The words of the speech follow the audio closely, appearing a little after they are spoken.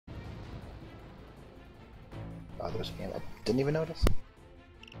bothers me. I didn't even notice.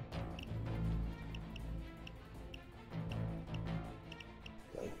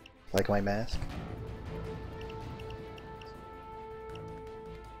 Like my mask?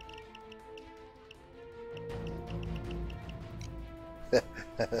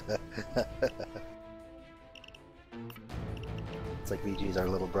 It's like VG's our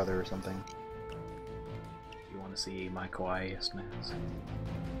little brother or something. You want to see my kawaiiest mask?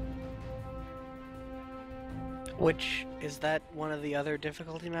 Which, is that one of the other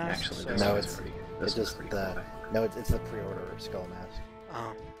difficulty masks? Actually, or- this No, is it's pretty. it's This is just pretty the kawaii. no, it's the pre-order skull mask.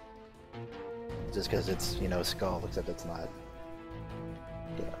 Oh. Just because it's skull, except it's not.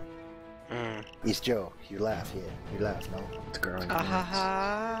 East Joe, you laugh here. You laugh, no? It's growing Ah ha horns.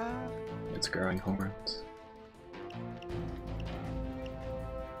 ha! It's growing horns.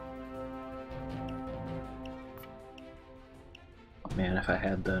 Man, if I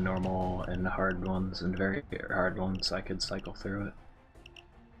had the normal and hard ones and very hard ones, I could cycle through it.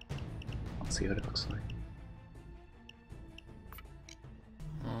 Let's see what it looks like.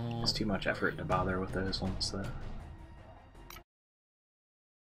 It's too much effort to bother with those ones, though.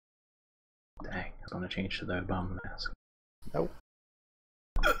 Dang, I was gonna change to the Obama mask. Nope.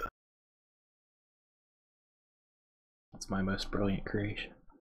 That's my most brilliant creation.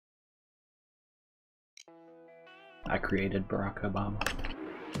 I created Barack Obama.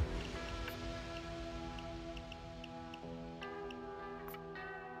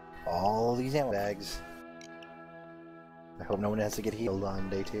 All these ammo bags. I hope no one has to get healed on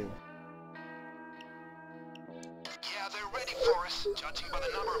day 2. Yeah, they're ready for us, judging by the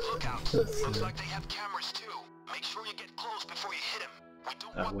number of lookouts. Looks like they have cameras too. Make sure you get close before you hit them. We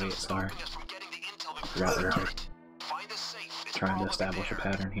don't want them stopping us from getting the intel before Forgot they they're start. Find a safe. It's trying to probably establish a there.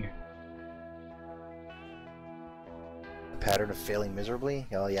 pattern here. Pattern of failing miserably?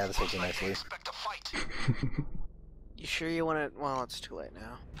 Oh yeah, this looks nicely. Expect a fight. You sure you want to? Well, it's too late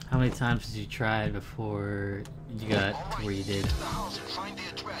now. How many times did you try before you got where you did? To the house and find the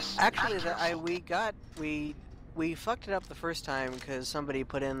address. Actually, we fucked it up the first time because somebody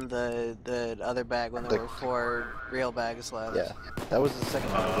put in the other bag when there were 4 real bags left. Yeah, that was the second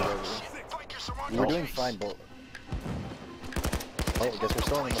time we did it. Find your surroundings. We were doing fine, but... Oh, I guess we're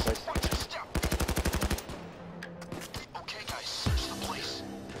still in the place. Watch your step. Okay, guys, search the place.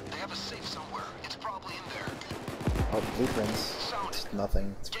 They have a safe somewhere. It's probably in there. Oh, blueprints. It's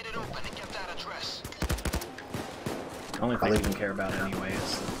nothing. It's... Get it open and get that address. The only thing we can care about anyway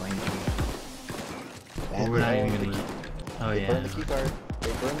is the plane key. Well, we're not even gonna. Oh They burned the yeah. key card.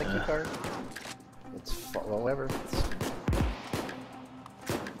 They burned the key card. It's well, whatever.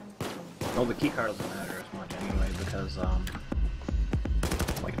 Well, the key card doesn't matter as much anyway because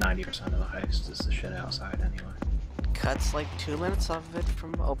like 90% of the heist is the shit outside anyway. Cuts like 2 minutes off of it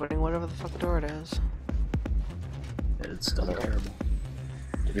from opening whatever the fuck the door it is. It's still terrible.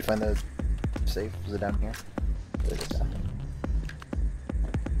 Did you find the safe? Is it down here? It is down here.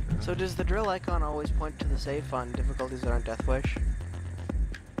 So does the drill icon always point to the safe on difficulties that aren't Death Wish?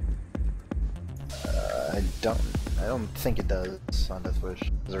 I don't think it does on Death Wish.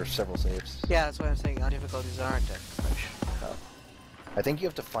 There are several saves. Yeah, that's what I'm saying. On difficulties that aren't Death Wish. I think you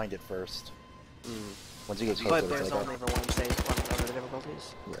have to find it first. Once you get close But to it, there's it's like only the one safe on one of the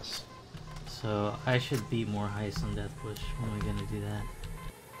difficulties. yes. So I should beat more heists on Death Wish. When are we gonna do that?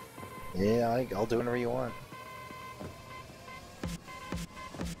 Yeah, I'll do whatever you want.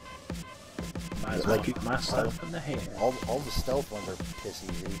 Might as well keep myself in the head. All the stealth ones are piss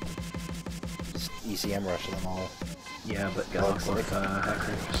easy. Just ECM rush them all. Yeah, but good luck with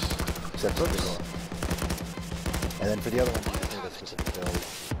hackers. Except for the door. And then for the other ones, you just need a specific build.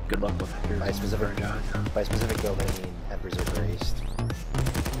 Good luck with hackers. By specific, by specific build, I mean have Berserker aced.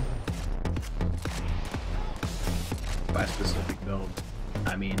 By specific build,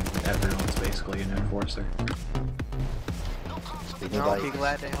 I mean everyone's basically an enforcer. You need I'll be like,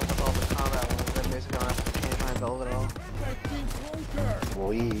 glad to help with all the combat ones. That basically don't have to change my build at all. well,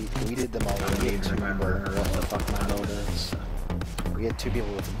 we did them all. I don't even remember what the fuck my build is. So. We had 2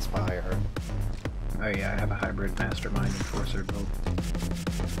 people with Inspire. Oh yeah, I have a hybrid mastermind enforcer build.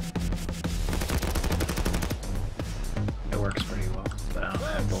 It works pretty well, but I don't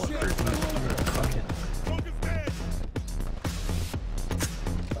have bulletproof, but fuck it.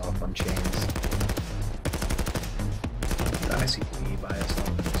 Oh, from chains. The ICP by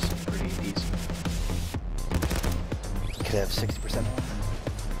itself is pretty decent. You could have 60% off.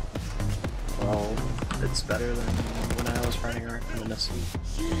 Well, it's better than when I was running around in a suit.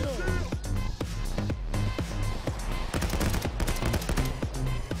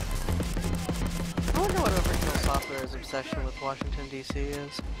 I wonder what Overkill Software's obsession with Washington, D.C.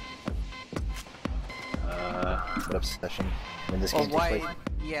 is. What obsession? I mean, this Well, game takes place. why?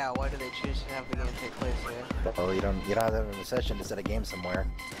 Yeah, why do they choose to have the game take place here? Well, you don't have an obsession to set a game somewhere.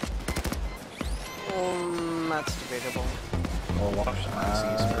 That's debatable. Well, Washington DC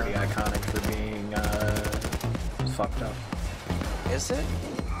is pretty iconic for being fucked up. Is it?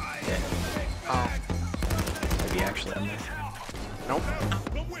 Yeah. Oh. Have you actually done that? Nope.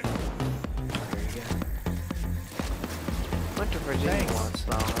 There you go. Went to Virginia once,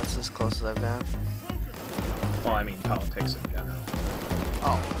 though. That's as close as I've been. Well, I mean politics in general.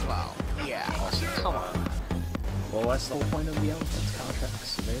 Oh, wow. Yeah. Also, Come on. Well, that's the whole point of the elephants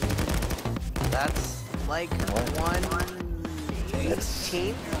contracts. There you go. That's like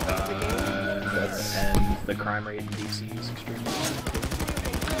 1/18th of the game? And the crime rate in DC is extremely high.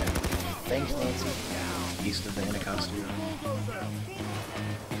 Thanks, Nancy. East of the Anacostia.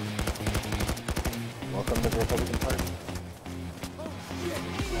 Welcome to the Republican Party.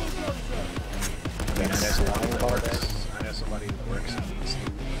 I mean, I know somebody that works in DC,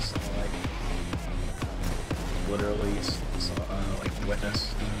 so like, literally, like,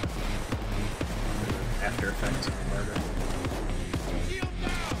 witness after effects of the murder.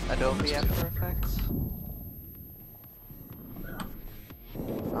 Adobe After Effects? Yeah.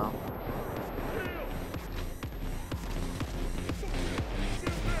 Oh.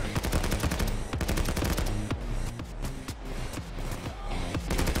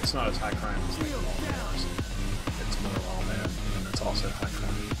 It's not as high crime as like arson. It's more lawman, and it's also high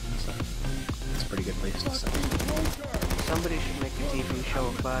crime. So it's a pretty good place to start. Somebody should make a TV show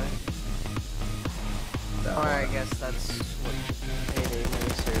about it. Or I guess that's what Payday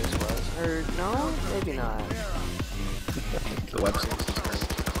miniseries was. Or no, maybe not. The web series is great.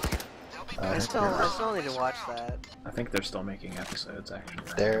 I still need to watch that. I think they're still making episodes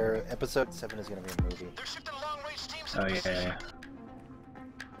actually. Their episode 7 is gonna be a movie. Oh yeah.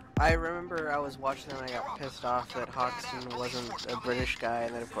 I remember I was watching them and I got pissed off that Hoxton wasn't a British guy,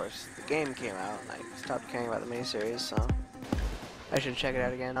 and then of course the game came out and I stopped caring about the miniseries, so I should check it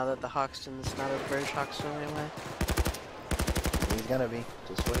out again now that the Hoxton's not a British Hoxton anyway. He's gonna be.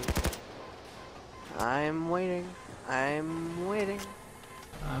 Just wait. I'm waiting. I'm waiting.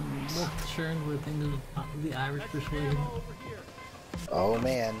 I'm not concerned with the Irish persuasion. Oh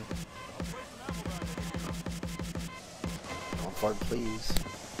man. Don't fart, please.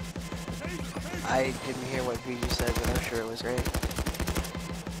 I didn't hear what VG said, but I'm sure it was great.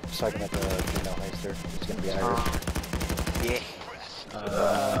 Just talking about the female heister. It's gonna be Irish. Yeah.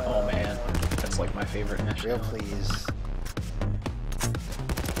 Oh man, that's like my favorite Real nationality. please.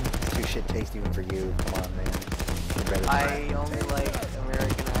 It's too shit taste even for you. Come on, man. I only like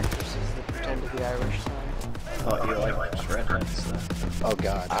American actresses that pretend to be Irish, so. Oh, you like redheads? Oh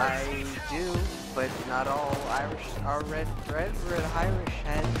god. I do, but not all Irish are red Irish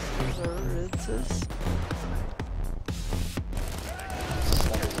heads.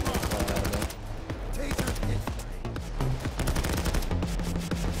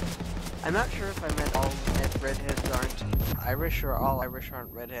 I'm not sure if I meant all redheads aren't Irish or all Irish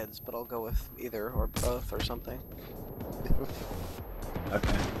aren't redheads, but I'll go with either or both or something.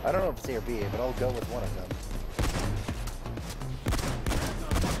 Okay. I don't know if it's A or B, but I'll go with one of them.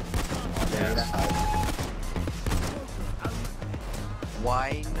 Yes.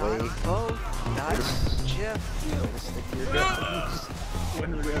 Why not Wait. both? Not Jeff. Stick to your guns. When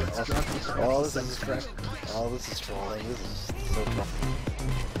did we have to drop these All this is all this is trolling. This is so trolling.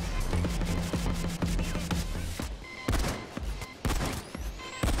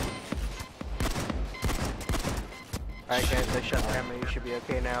 Alright guys, I shut the camera, you should be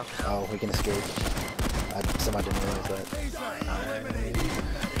okay now. Oh, we can escape. Somehow didn't realize that.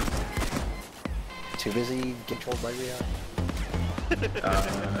 Too busy getting trolled by Rio.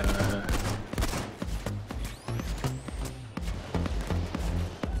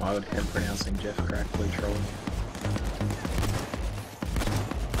 Why would him pronouncing Jeff correctly troll?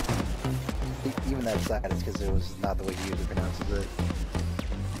 Even that aside, it's because it was not the way he usually pronounces it.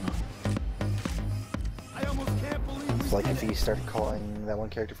 It's like if he started calling that one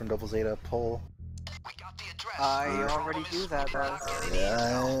character from Double Zeta Pole. I already do that though. I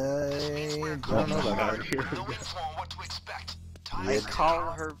don't know about that. I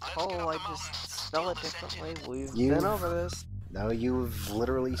call her Pole, I just spell it differently. We've been over this. No, you've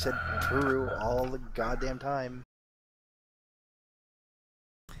literally said Peru all the goddamn time.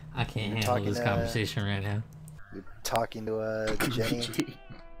 I can't You're handle this conversation right now. You're talking to Jenny.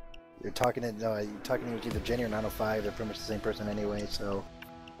 You're talking to either Jenny or 905. They're pretty much the same person anyway, so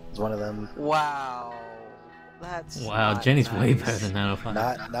it's one of them. Wow. That's Wow, not Jenny's way nice. better than 905.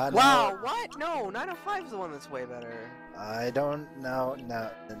 Not Wow, what? No, 905 is the one that's way better. I don't know. No,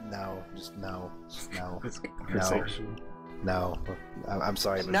 just no. This No. conversation. No. I'm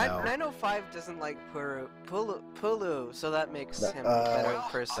sorry, but no. 905 doesn't like Pulu, so that makes him a Uh, better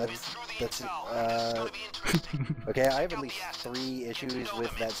person. That's okay. I have at least 3 issues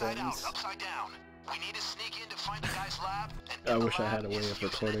with that sentence. We need to sneak in to find the guy's lab and I wish I had a way of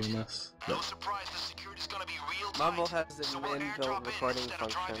recording this. no But surprise the security's gonna be real tight. Mumble has an Someone inbuilt airdrop in recording instead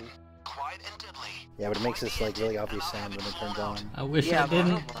of function. driving. Quiet and diddly. Yeah, but it makes this like really obvious sound when it turns on. I wish Yeah, I but I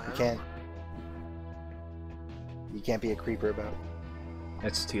didn't. don't mind. You can't be a creeper about it.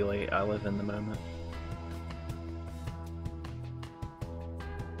 it's too late. I live in the moment.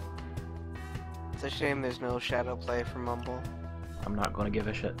 It's a shame there's no shadow play for Mumble. I'm not going to give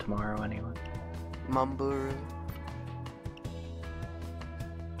a shit tomorrow anyway. Mumburu.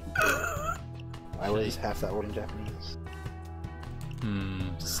 I was half that word in Japanese.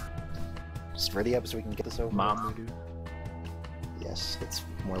 Just ready up so we can get this over. Mamudu. Yes, it's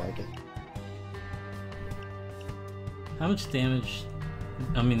more like it. How much damage?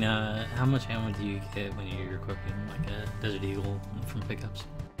 I mean, how much ammo do you get when you're equipping like a Desert Eagle from pickups?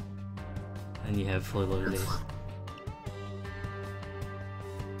 And you have fully loaded days.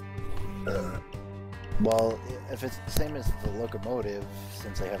 Well, if it's the same as the Locomotive,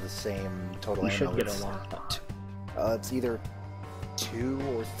 since they have the same total You ammo, should get it's, a lot. it's either 2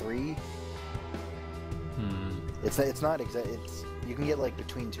 or 3. It's not exact. It's you can get like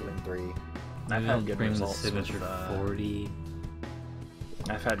between 2 and 3. I've Maybe had I'll good bring the results signature with 40.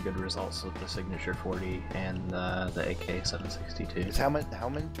 I've had good results with the Signature 40 and the AK-762. It's how many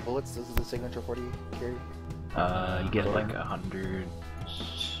bullets does the Signature 40 carry? You get like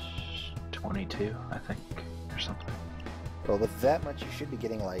 122, I think, or something. Well, with that much, you should be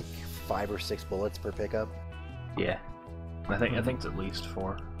getting like 5 or 6 bullets per pickup. Yeah, I think it's at least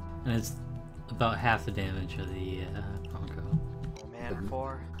 4. And it's about half the damage of the Bronco. Man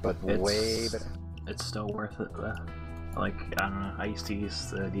 4. But way better. It's still worth it though. Like, I don't know, I used to use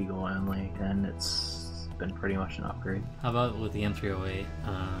the Deagle only, and it's been pretty much an upgrade. How about with the M308?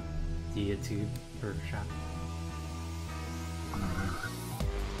 Do you get 2 per shot? I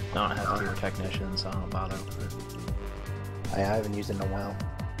don't have 2 technicians, so I don't bother with it. I haven't used it in a while,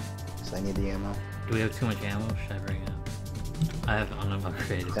 so I need the ammo. Do we have too much ammo? Should I bring it up? I have an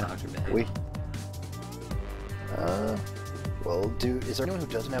upgraded Yeah, Dr. Bag. Well, is there anyone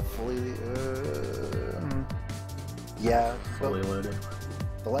who doesn't have fully, yeah, Fully well, loaded.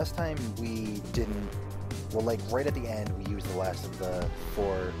 the last time we didn't, well, like, right at the end, we used the last of the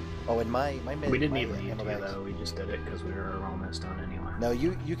 4, oh, and my We didn't my even need ammo to bags. though, we just did it because we were almost done anyway. No,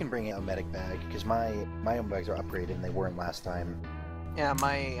 you can bring a medic bag, because my ammo bags are upgraded and they weren't last time. Yeah,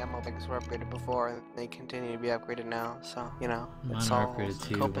 my ammo bags were upgraded before, and they continue to be upgraded now, so, you know, Mine it's are all upgraded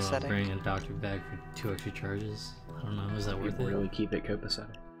too, but I was copacetic. bringing a Dr. Bag for 2 extra charges. I don't know, is that worth We it? really keep it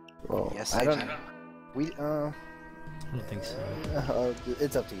copacetic. Well, Yes, I I don't, do. we, I don't think so.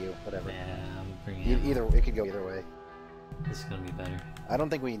 it's up to you, whatever. Yeah, I'm bringing ammo. Either, it could go either way. This is gonna be better. I don't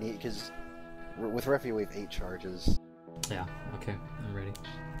think we need, because with Refi we have 8 charges. Yeah, okay, I'm ready.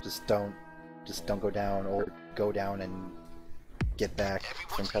 Just don't go down, or go down and get back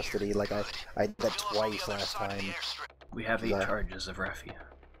from custody. Like I did that twice last time. We have 8 Yeah. charges of Refia.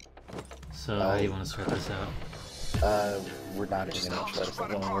 So, how do you want to start this out? We're not even gonna try to stop.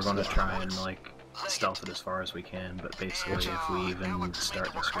 Well, we're gonna try and like stealth it as far as we can, but basically if we even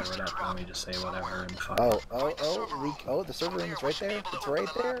start to screw it up, then we just say whatever and fuck. The server room is right there. It's right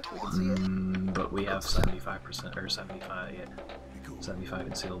there. We can see it. But we have 75% or 75, yeah, 75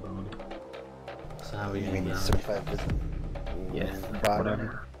 concealed on. So, how are we I gonna mean, get out? 75 is Yeah, bottom.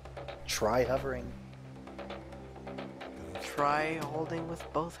 whatever. Try hovering. Try holding with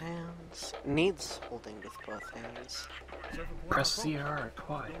both hands. Needs holding with both hands. Press CR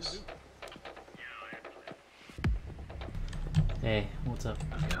twice. Hey, what's up?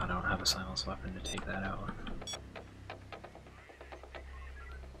 Okay, I don't have a silenced weapon to take that out.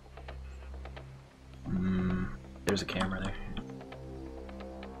 There's a camera there.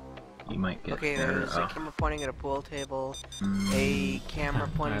 You might get Okay, there. there's a camera pointing at a pool table, a camera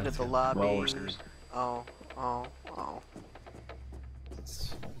pointing Alright, at the let's lobby. Well, we're serious. Oh.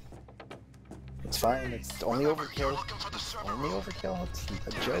 It's fine. It's only overkill. It's only overkill. It's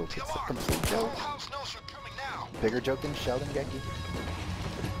a joke. It's a complete joke. Bigger joke than Sheldon Gecki.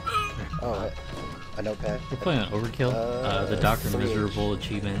 Oh, a notepad. We're playing on Overkill. The Dr. 3H. Miserable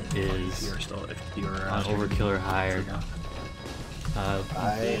achievement is If you're on Overkill or higher. I hope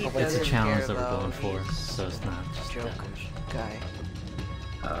I It's a doesn't challenge care, that we're though. going for, He's so it's not just joke damage. guy.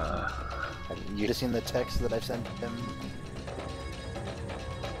 You just seen the text that I sent him?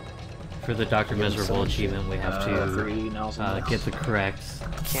 For the Dr. Miserable achievement, we have to get the correct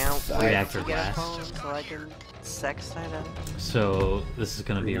reactor blast. So I can sex sign up. So this is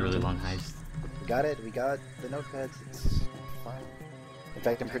gonna be a really long heist. We got it. We got the notepads. It's fine. In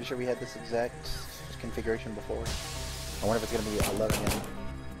fact, I'm pretty sure we had this exact configuration before. I wonder if it's gonna be 11 in.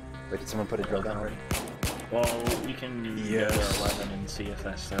 Wait, did someone put a drill down already? Well, we can go to 11 and see if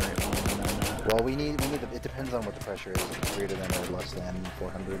that's the right one. And then, well, we need it depends on what the pressure is. If it's greater than or less than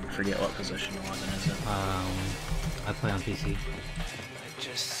 400. I forget what position 11 is in. I play on PC. I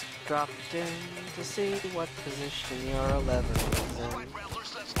just dropped in to see what position your 11 is in.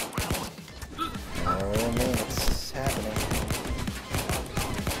 Oh man, it's happening.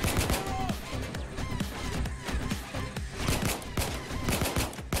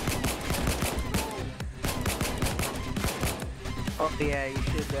 Oh yeah, you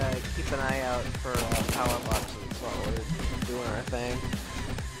should keep an eye out for power boxes while we're doing our thing.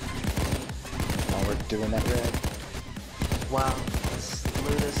 While we're doing that red. Wow, let's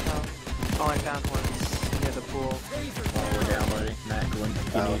loot this stuff. Oh, I found one. It's near the pool. Oh, we're downloading that link.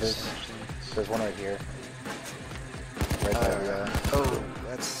 Oh, there's one right here. Right there. Oh,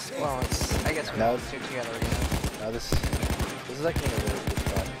 that's well. It's. I guess we now can stick together again. Now this is actually a really good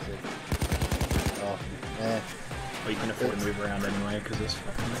spot. Oh, man. Well, you can afford to move around anyway, because it's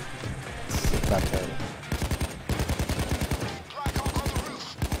fucking... It's not terrible.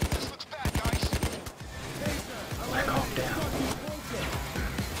 Black Hawk down.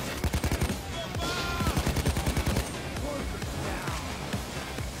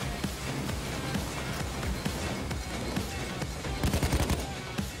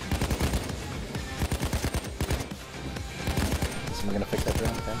 Is someone gonna fix that drone?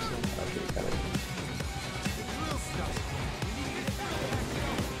 Okay, got it.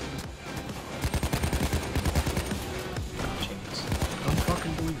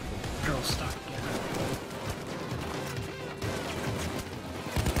 Girl stuck again.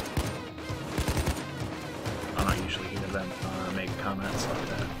 I don't usually hear them make comments like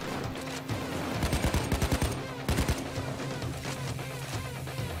that.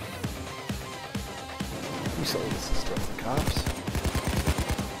 You sold this is the cops.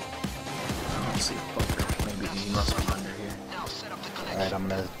 I don't see a fucker. Maybe he must be under here. Alright, I'm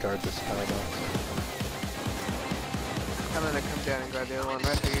gonna guard this skybox. I'm gonna come down and grab the other one.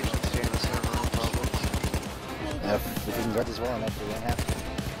 Refuge and stay in the center of the problem. If we can guard this well enough, we won't have to.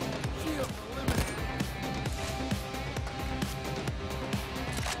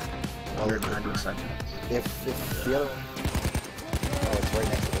 Well, 90 seconds. If the other one... Oh, it's right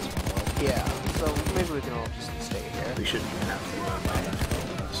next to this one. Well, Yeah, so maybe we can all just stay here. We shouldn't even have to buy that for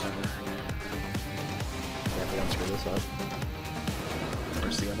the server. yeah, if we don't screw this up.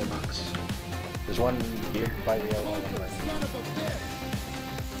 Where's the other box? There's one Here. by Rio, one by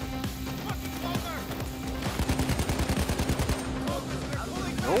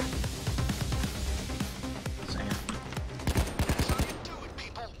Nope. Sam. That's how you do it,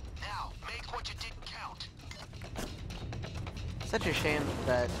 people. Now, make what you didn't count. Such a shame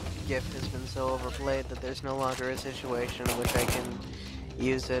that GIF has been so overplayed that there's no longer a situation in which I can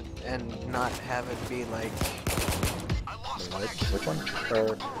use it and not have it be like I lost my Which one?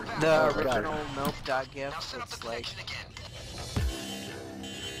 Or... the Oh, original nope.gif. It's like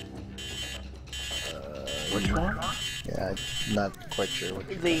Which one? Yeah, I'm not quite sure which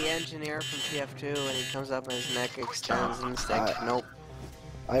one. the engineer from TF2 and he comes up and his neck extends and it's like nope.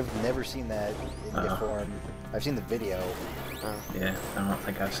 I've never seen that in the form. I've seen the video. Yeah, I don't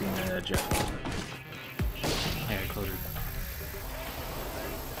think I've seen the GIF. I got closure.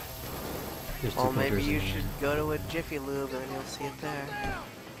 There's two Well, maybe filters you in should go to a Jiffy Lube and you'll see it there.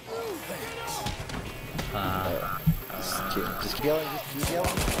 Just keep yelling, just keep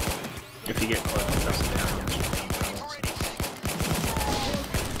yelling. If you get close, it doesn't down against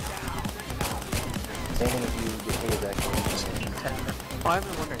Same thing if you get hit actually. Oh, I've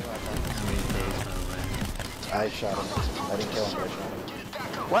been wondering about that. how many days, by the way. I shot him. I didn't kill him, but I shot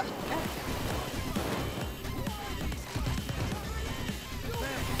him. What?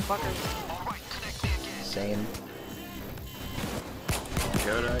 Fuckers. Same.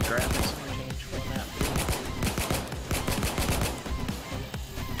 Go to graphics and change format.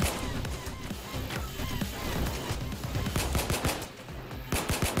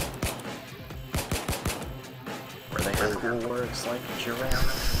 Where they have cool words like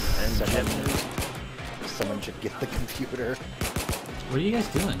giraffe and gymnast. Someone should get the computer. What are you guys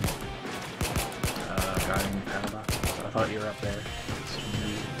doing? Guarding the power box. I thought you were up there.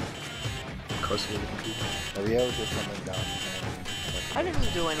 It's close to the computer. Rio just coming down. I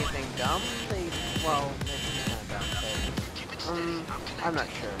didn't do anything dumb. Well, it's not dumb, but I'm not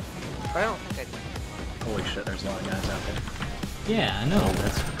sure. But I don't think I did. Holy shit, there's a lot of guys out there. Yeah, I know.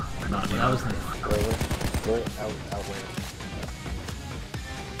 That's Not what I was thinking. Where? Out where?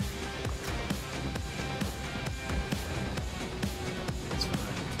 It's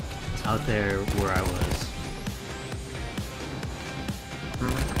fine. Out there where I was.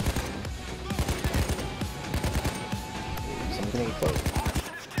 Somebody's gonna get close.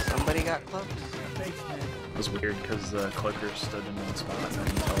 Somebody got close. It was weird because the cloaker stood in one spot and then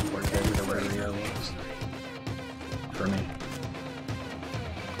he teleported over to where Rio was. For me.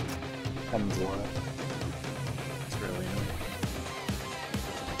 Happens a lot. It's really annoying.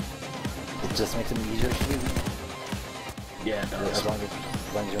 It just makes it easier to shoot. Yeah, it does. As long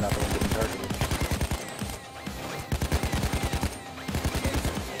as you're not the one getting targeted.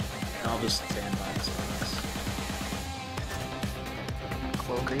 I'll just stand by the spots.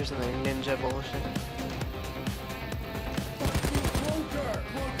 Cloakers and their ninja bullshit.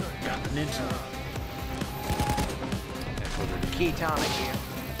 Got the ninja. Key tonic here.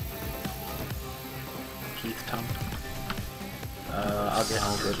 Keith Tom. I'll get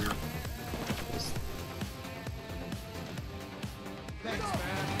Albert.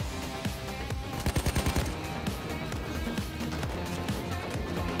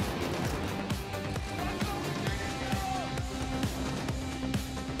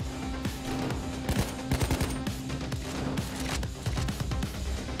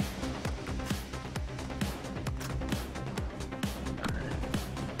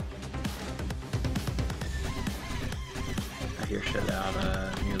 I hear shit out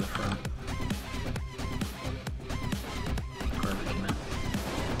near the front. Wherever it came out.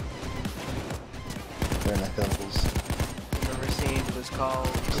 They're in the hills. Remember seeing it was called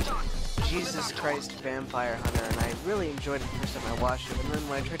Jesus Christ Vampire Hunter, and I really enjoyed it the first time I watched it, and then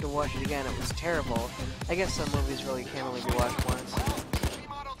when I tried to watch it again, it was terrible. I guess some movies really can only be watched once.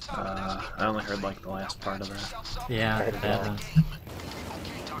 I only heard like the last part of that. Yeah, I heard that about one.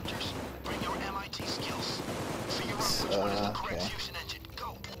 Okay, doctors, bring your MIT skills. For your okay. fusion engine,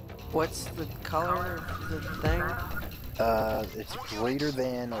 go. What's the color of the thing? It's greater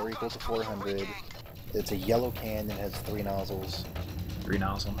than or equal to 400. It's a yellow can and has 3 nozzles. 3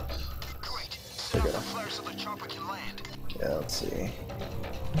 nozzles. Great. There you The go. flares of the chopper can land. Yeah, let's see.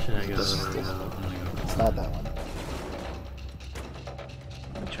 Should I go This is over? this- I'm gonna go. It's not that one.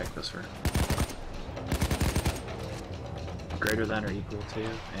 Let me check this for greater than or equal to,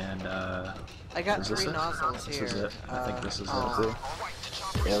 and I got is this 3 it? nozzles This here. is it. I think this is Let's it. see. All right, the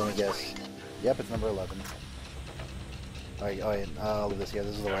chopper Yeah, is let me on its guess. way. Yep, it's number 11. Alright, I'll leave this here.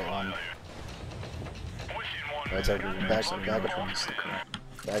 This is the right one. Alright, so bag So up which one's the correct,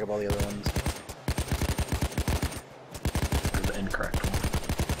 all the other ones. or the incorrect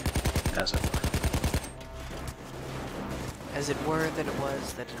one? As it were. As it were, that it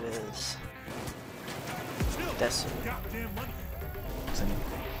was, that it is. That's Is any-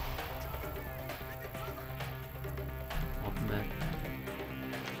 Welcome back.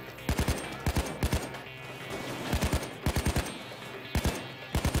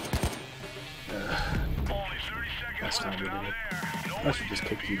 That's not good. I should just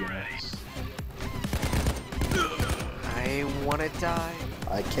kick you guys. I wanna die.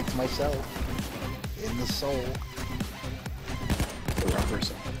 I kicked myself in the soul. The rubber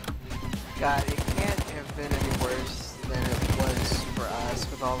side. God, it can't have been any worse than it was for us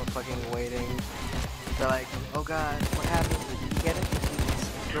with all the fucking waiting. They're like, oh god, what happened? Did you get it? Did you just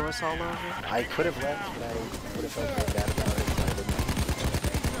throw us all over? I could have left, but I would have felt really bad about it, so I didn't.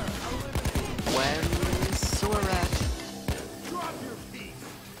 When Surat.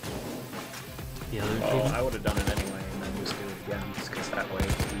 The other Oh, two? I would have done it anyway, and then just do it again, just because that way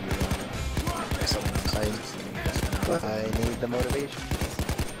if someone else I need the motivation.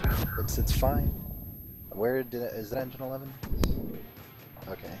 It's fine. Where did it, is it engine 11?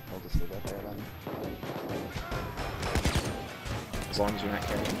 Okay, we'll just leave that there then. As long as you're not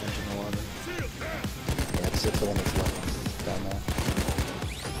carrying engine 11. Yeah, it's the one that's left down there.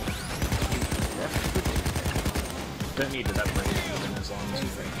 Don't need to separate it, as long as you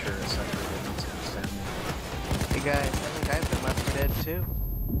make sure it's separated and it's gonna stand there. Hey guys, I think I've been left for dead too.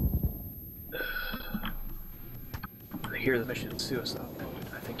 I hear the mission is suicide.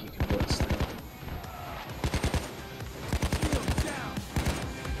 I think you can blitz through.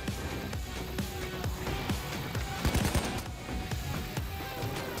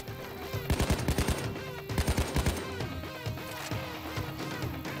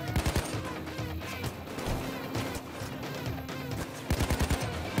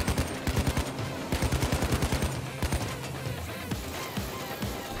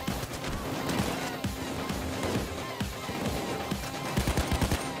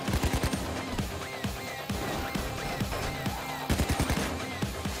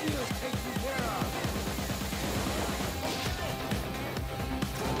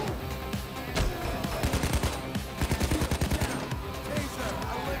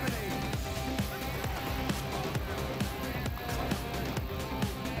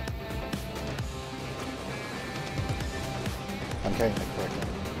 I'm carrying the correct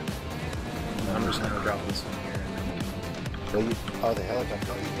one. I'm just gonna drop this one here and then Will you? Oh, the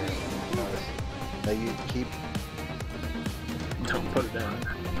helicopter is here. Notice. No, you keep. don't put it down.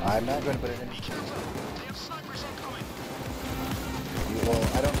 I'm not going to put it in. Well,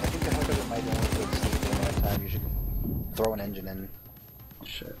 I think the helicopter might only take steam for amount of time. You should throw an engine in.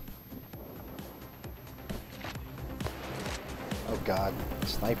 Shit. Oh god,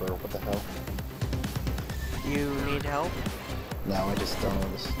 sniper, what the hell? You need help? No, I just don't know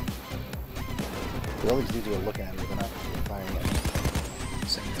this. All these dudes are looking at me, they're not firing at me.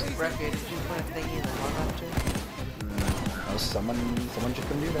 Refi, did you put a thingy in the helicopter? Oh, someone should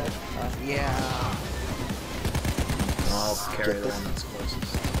come do that. Yeah. I'll carry the this. one that's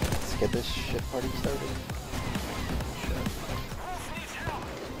closest. Let's get this shit party started.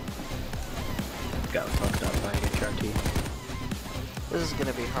 Got fucked up by HRT. This is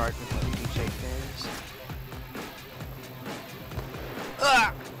gonna be hard with the DJ players.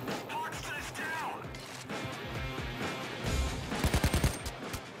 Ah!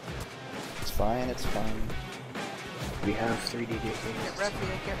 It's fine, it's fine. We have 3 DJs. Get ready.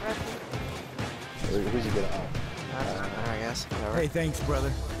 Who's he gonna I guess. Whatever. Hey, thanks,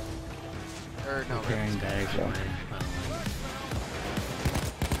 brother. Or no, Carrying bags Sure. away.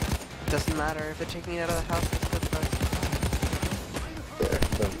 doesn't matter if they're taking it out of the house. It's good for There,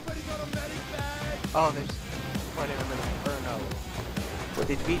 so, Oh, there's quite in the middle. Or no.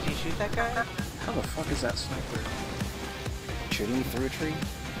 Did VG shoot that guy? How the fuck is that sniper? shooting me through a tree?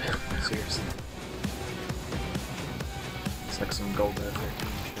 Seriously. It's like some gold at 13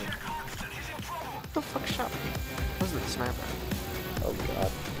 shit. What the fuck shot me? Wasn't a sniper. Oh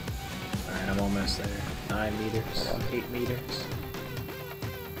god. Alright, I'm almost there. 9 meters. 8 meters.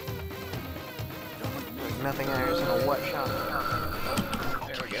 Like nothing matters in a what shot.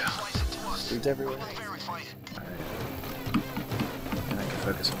 There we go. Dudes everywhere. Alright. And I can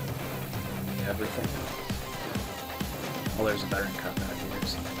focus on everything. Well, there's a veteran cut back here,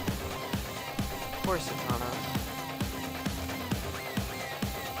 so. Of course it's on us.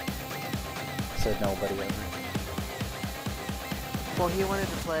 Said nobody ever. Well, he wanted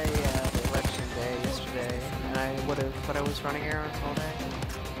to play the election day yesterday, and I but I was running errands all day.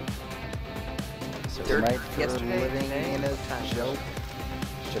 So Tonight for yesterday, living today, in a time. joke.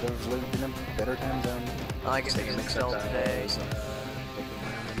 Should have lived in a better time zone. Well, I guess I Same can except still that today. was, taking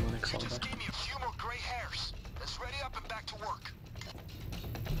my Linux all day. Just give me a few more gray hairs. Let's ready up and back to work.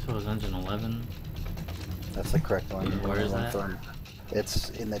 So it was engine 11. That's the correct one. Where is One that? from- It's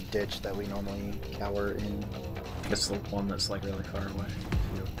in the ditch that we normally cower in. It's the one that's like really far away.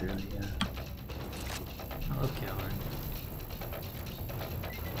 If you go through the, Okay, alright.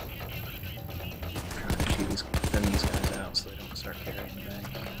 trying to shoot these guys out so they don't start carrying the bank.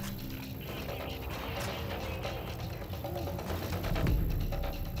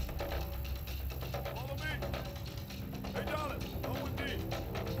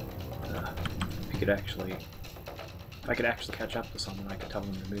 If you could actually, if I could actually catch up to someone, I could tell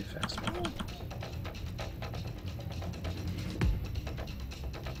them to move faster.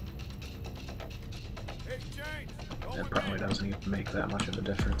 It probably doesn't even make that much of a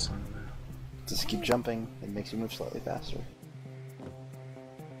difference on Just keep jumping, it makes you move slightly faster.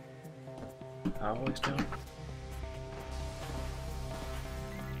 I always jump.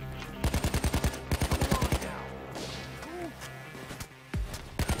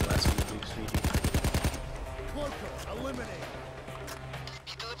 Well, that's what you do, sweetie.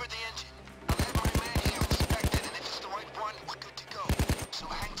 He delivered the engine. I'll have my man here inspect it, and if it's the right one, we're good to go. So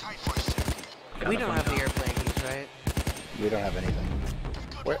hang tight for a second. We don't have the airplane keys, right? We don't have anything.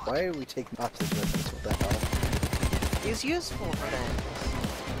 Why are we taking hostage weapons? What the hell? It's useful for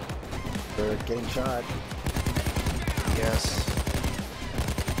things. They're getting shot. Yes.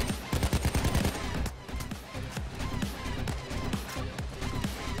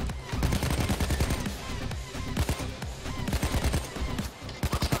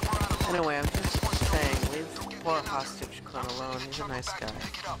 Anyway, I'm just saying, leave poor hostage clone alone. He's a nice guy.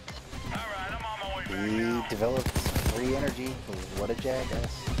 We developed free energy. What a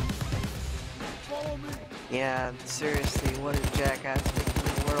jackass. Yeah, seriously, what a jackass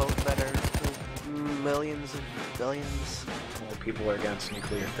making the world better for millions and billions. Well, people are against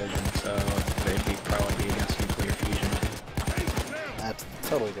nuclear fission, so they'd probably be against nuclear fusion too. That's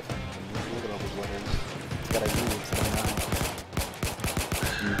totally different. Look at all these letters. It's got a U instead of an I.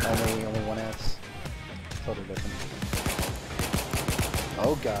 Only one S. Totally different.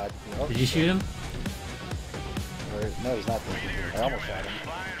 Oh god. Oh, Did you shoot him? Or, no, he's not there. I almost shot him.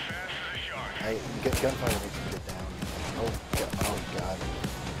 Gunfire makes him get down. Oh god.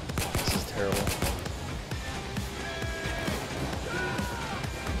 This is terrible.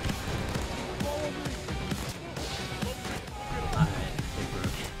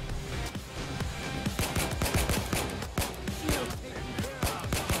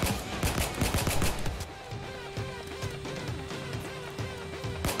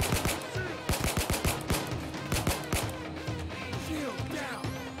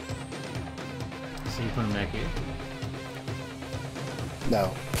 No,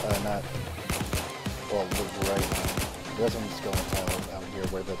 not. Well, the right one. The other one's going out here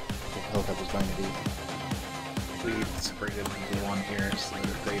where the helicopter was going to be. We separated the one here so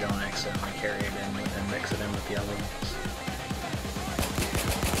that they don't accidentally carry it in and mix it in with the other ones.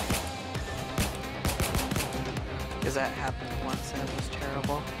 Because that happened once and it was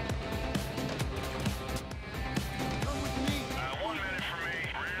terrible. 1 minute for me.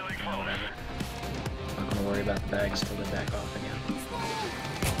 Really close. Whatever. I'm not gonna worry about the bags till they back off again.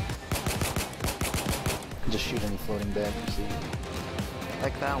 Just shoot any floating bag you see.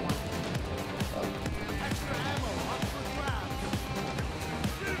 Like that one.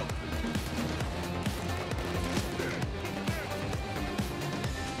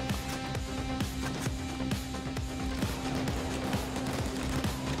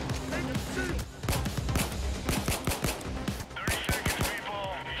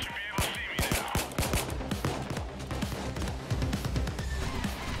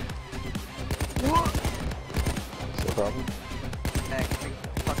 Problem? Heck,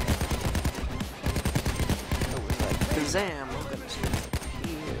 fucking. It was like, Kazam, I'm gonna start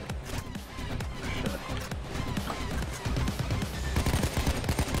here.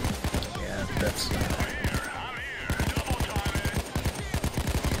 Yeah, that's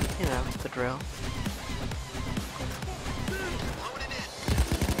You know, the drill.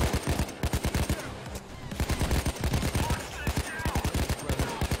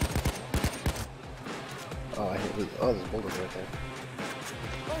 Oh, I hit. Oh, there's boulders right there.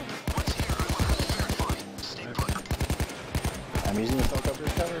 I'm using the helicopter to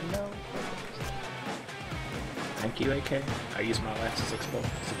cover. No. thank you, AK. I use my last 6 bullets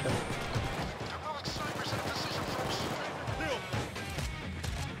to kill.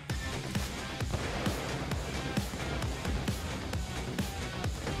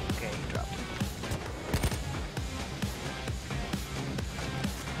 Okay, he dropped it.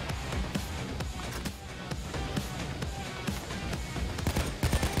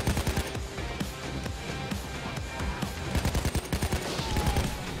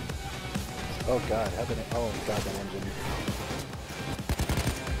 Oh god, how did I? Oh god, that engine.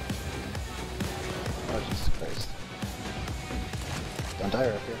 Oh Jesus Christ! Don't die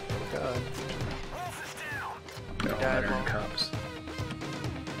up here. Oh god. They're all veteran cops.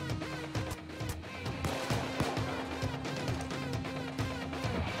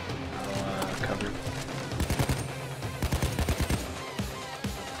 I'll cover.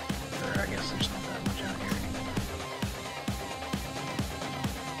 Or I guess there's not that much out here anymore.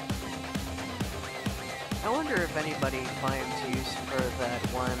 I wonder if anybody finds use for that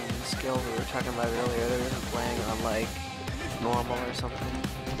one skill we were talking about earlier that isn't playing on, like, normal or something.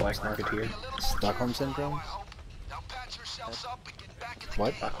 Black Marketeer. Stockholm Syndrome?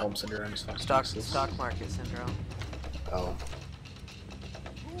 What? Stockholm Syndrome. Stock market syndrome. Oh.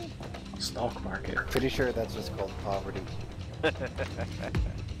 Stock market. Pretty sure that's just called poverty.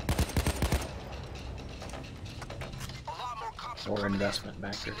 Or investment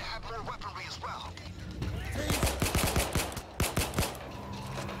banker.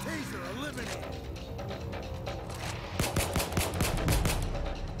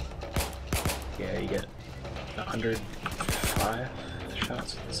 Yeah, you get 105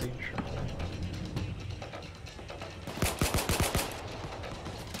 shots at the siege.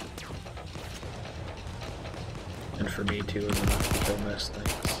 And for me too is enough to kill most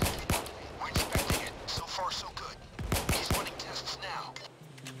things. We're inspecting it. So far, so good. He's running tests now.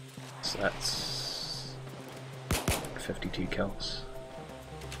 So that's 52 kills.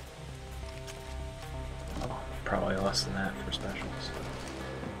 Oh, probably less than that for specials.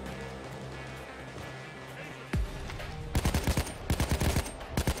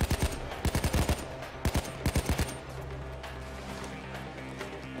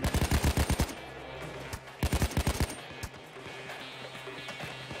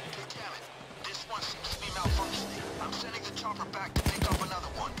 Damn it. This one seems to be malfunctioning. I'm sending the chopper back to pick up another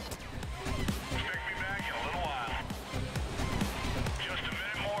one. Expect me back in a little while. Just a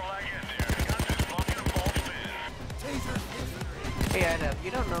minute more till I get there. Got this fucking full spin. Hey, Adam,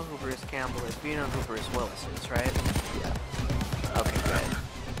 you don't know who Bruce Campbell is, but you know who Bruce Willis is, right? Yeah. Okay, good.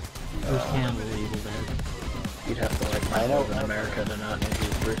 Bruce Campbell, Evil Dead. You'd have to like I know. live in America to not know who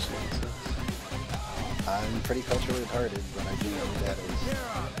Bruce Willis is. I'm pretty culturally retarded, but I do know who that is.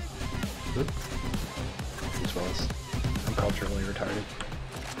 Bruce Willis. I'm culturally retarded.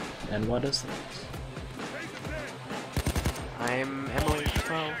 And what is this? I'm Emily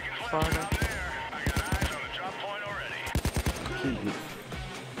Fargo.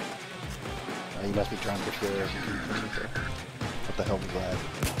 You must be drunk if you're what the hell was that?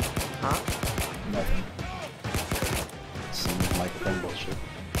 Huh? Nothing. Some microphone bullshit.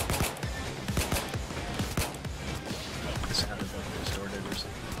 It sounded like distorted or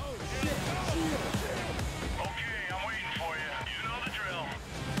something. Okay, I'm waiting for you. You know the drill.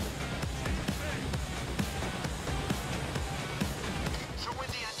 Throw in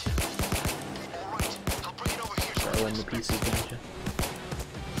the engine. All right, I'll bring it over here. Throw in the pieces, don't you?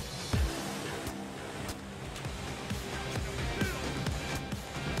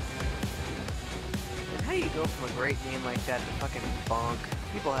 And how you go from a great game like that to fucking bonk?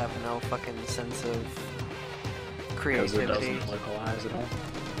 People have no fucking sense of Because it creativity. doesn't localize at all.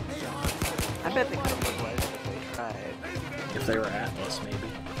 I bet they could have localized it if they tried. If they were Atlas, maybe.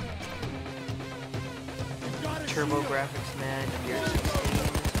 Turbo graphics, man, year 16.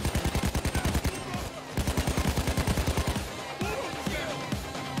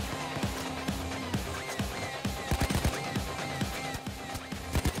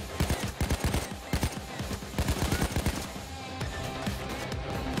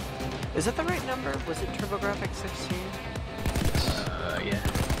 Is that the right number? Was it TurboGrafx 16? Yeah.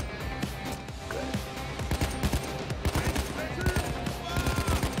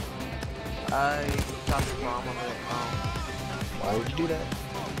 I dropped the bomb over it home. Why would you do that?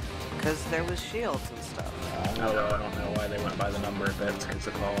 Because there was shields and stuff. Although I don't know why they went by the number of bits, because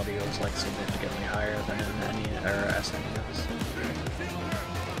the quality was like significantly higher than in any or SNES.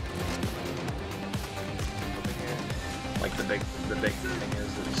 Like the big thing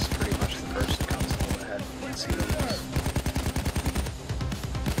is it's pretty much the first console that had CDs.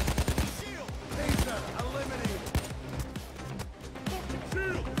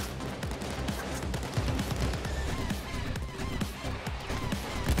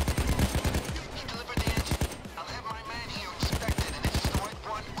 He delivered the engine. I'll have my man here inspect it, and if it's the right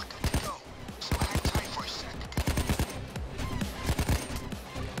one, we're good to go. So hang tight for a sec.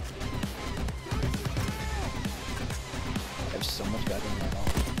 There's so much goddamn ammo.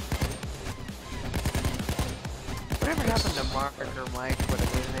 Whatever happened to Mark or Mike,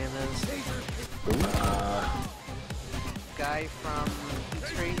 whatever his name is? Guy from Heat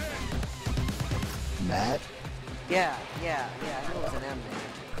Street? Matt? Yeah, I knew it was an M name.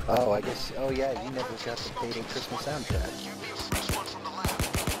 Oh, I guess. Oh, yeah, you never got the Payday Christmas soundtrack. Give me a fresh one from the lab.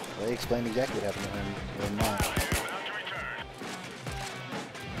 Well, they explained exactly what happened to him. Or not. About to return.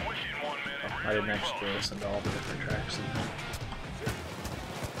 Within 1 minute. I didn't actually listen to all the different tracks.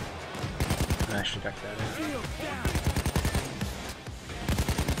 I actually checked that in.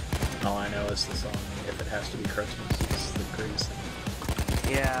 All I know is the song "If It Has to Be Christmas" is the greatest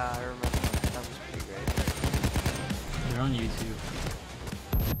thing. Yeah, I remember. That was pretty great. They're on YouTube.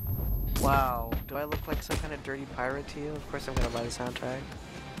 Wow, do I look like some kind of dirty pirate to you? Of course I'm gonna buy the soundtrack.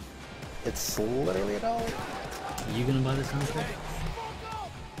 It's literally $1. Are you gonna buy the soundtrack?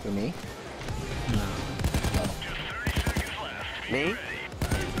 For me? No. Me?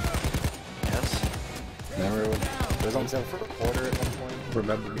 Yes. Remember when it was on sale for $1 at one point?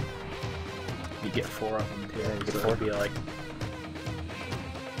 Remember, you get 4 of them too. Yeah, you get so 4. it'd be like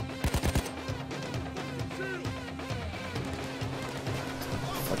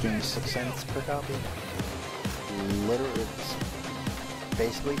Fucking 6 cents per copy. Literally, it's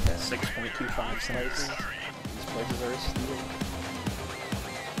basically that. 6.25 cents. These prices are a steal.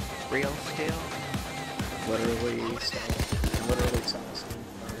 Real steel? Literally sell a Steam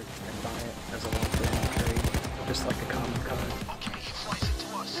card and buy it as a one-for-one trade, just like a common card. Okay, he flies it to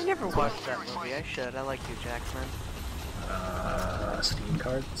us. I never watched that movie. I should. I like you, Jackson. Steam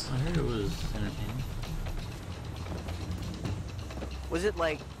cards. I heard it was entertaining. Was it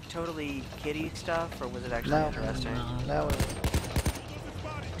like totally kiddie stuff, or was it actually No. interesting? No,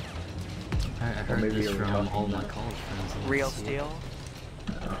 I heard maybe this you were from talking all my about- college friends. that Real went to see it. steel?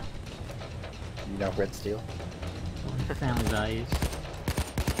 you know Red Steel? Family values.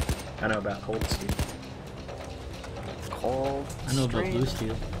 I know about Cold Steel. Cold. I know about Stream. blue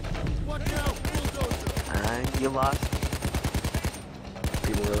steel. You lost.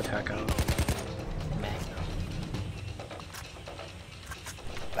 People really tack out. Magnum.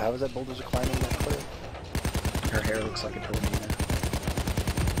 How was that bulldozer climbing that cliff? Her hair looks like a tornado.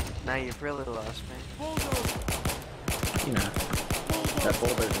 Now you've really lost me. You know, that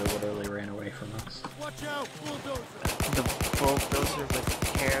bulldozer literally ran away from us. The bulldozer with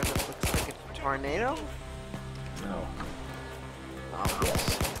hair that looks like a tornado? No. Oh. Yes.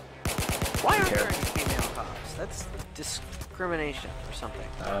 Why aren't there Care. any female cops? That's discrimination or something.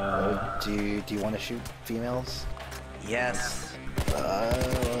 Do you want to shoot females? Yes. You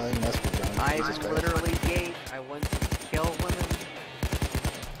must be drunk. I'm Jesus Christ. literally gay. I want to kill women.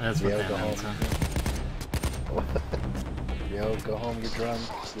 That's what Yeah, that go means, home. huh? Yo, go home, you're drunk.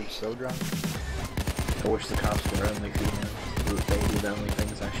 You're so drunk. I wish the cops were only female. They do the only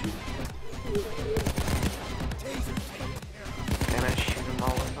things I shoot. And I shoot them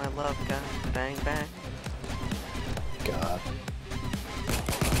all with my love gun. Bang, bang. God.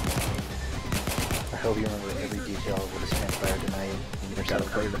 I hope you remember every detail of what has transpired tonight. And you're Gotta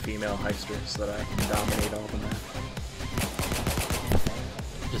play the female heister so that I can dominate all the map.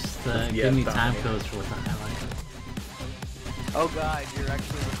 Just Yeah, give me dominate. time codes for what the highlight. Oh god, you're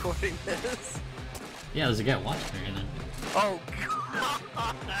actually recording this? Yeah, there's a guy watching me right now. Oh god!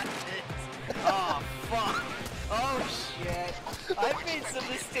 Oh fuck! Oh shit! I've made some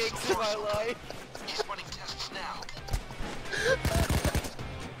mistakes in my life! He's running tests now.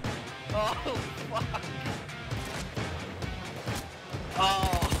 Oh fuck!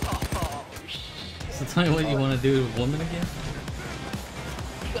 Oh shit! So tell me what you want to do with women again?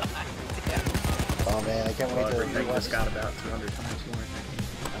 God damn! Oh man, I can't wait to Everything rewatch. just got about 200 times more.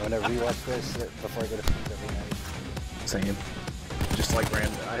 I'm gonna rewatch this before I go to sleep every night. Same. Just like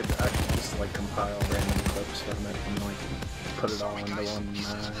random, I just like compile random clips from it and like put it all into one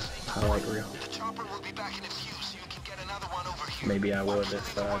highlight reel. The chopper will be back in a few, so you can get another one over here. Maybe I would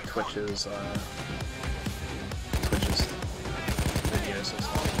if Twitch's videos is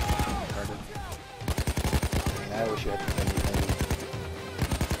retarded. I mean, I wish you had anything.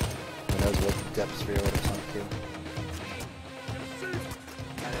 Who knows what depths for your would have sunk to.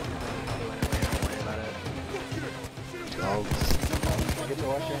 I'll get to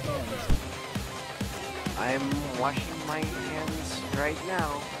wash your hands. I'm washing my hands right now.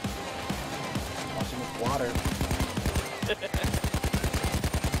 Wash them with water.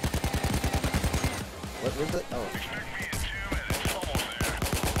 What was it? Oh.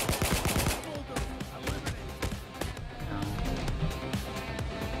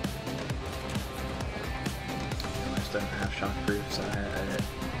 I just didn't have shockproof, so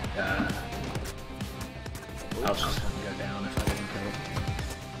I was just gonna go down if I didn't kill it.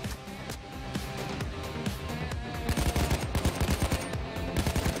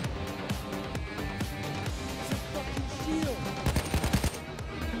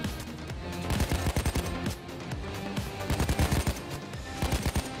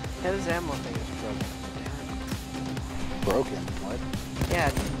 Yeah, this ammo thing is broken. Broken? What? Yeah,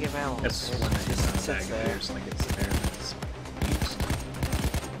 it doesn't give ammo. It's It when it just just sits there. appears like it's there and it's used.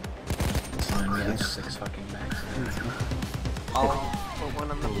 It's fine, we have 6 fucking mags. I'll put one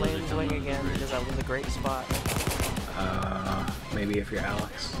on the flames wing again because that was a great spot. Maybe if you're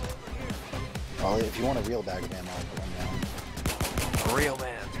Alex. Well, if you want a real bag of ammo, I'll put one down. A real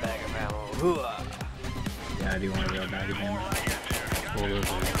man's bag of ammo. Hooah! Yeah, I do want a real bag of ammo. All those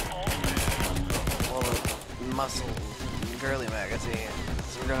are Well, the muscle girly magazine.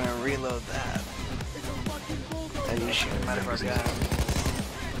 So we're gonna reload that. And shoot him out of our gun.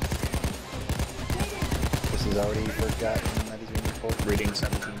 This is already forgotten that he's being recorded. Reading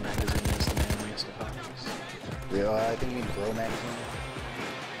 17 magazine is the manliest of hobbies. Real, I think you mean Grow magazine.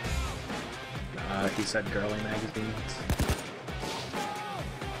 He said girly magazines.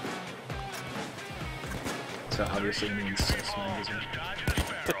 So obviously it means cis magazine.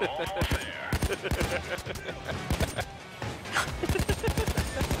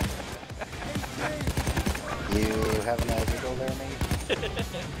 You have an article there, mate?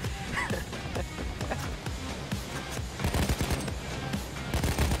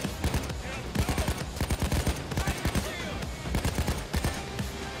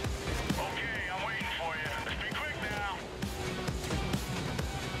 Okay, I'm waiting for you. Let's be quick now.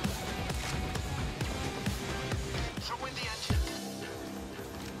 Throw in the engine.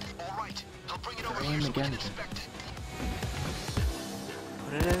 All right, they'll bring it over Throw here in so the we can engine. inspect it.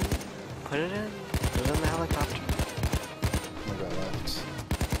 Put it in. Put it in. Put it in the helicopter. We got left.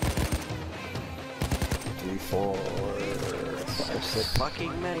 3, 4, 5, 6.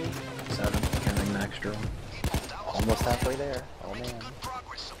 Fucking many. 7, counting max drill. Almost halfway there. Oh man.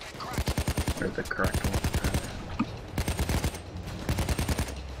 Progress, so get cracking. Or the correct one.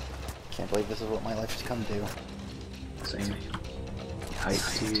 Can't believe this is what my life has come to. Same. Height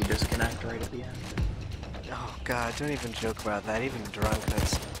to disconnect right at the end. Oh god, don't even joke about that. Even drunk,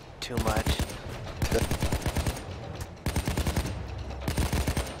 that's too much.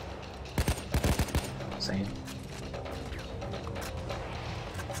 Same.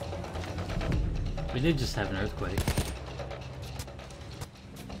 We did just have an earthquake.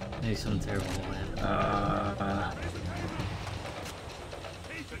 Maybe something terrible will happen.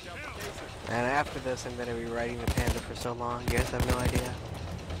 And after this, I'm gonna be riding the Panda for so long. You guys have no idea.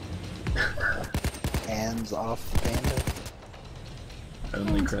 Hands off the Panda.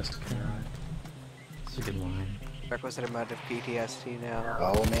 Only Chris can ride. It's a good line. Requisite amount of PTSD now.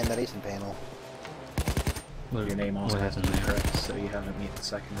 Oh man, that Asen panel. Your name also what has to happened be there? correct, so you haven't met the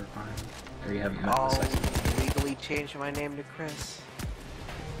second requirement. Or you haven't met the I'll second. legally change my name to Chris.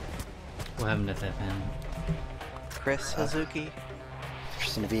 What happened at that panel? Chris Suzuki.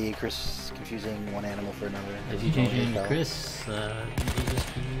 Interesting to be Chris confusing one animal for another. If you change your name to Overkill. Chris, you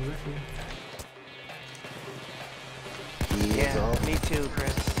just be referee. He is Yeah, all. me too,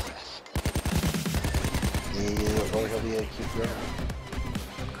 Chris. Or he'll be a cute girl.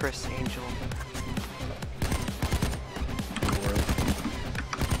 Chris Angel.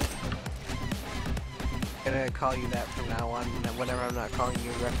 I'm gonna call you that from now on, whenever I'm not calling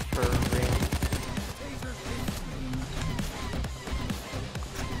you referee.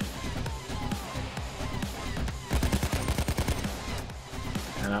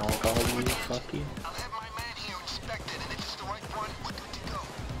 And I'll call you, fuck you. I'll have my man here inspect it, and if it's the right one, we're good to go.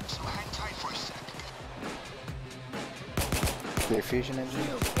 So hang tight for a sec. Their fusion engine?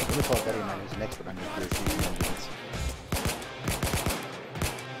 What do you call it better than his next one under their fusion engines?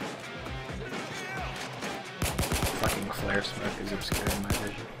 Fucking flare smoke is obscuring my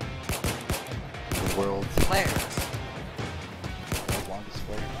vision. The world's Players. longest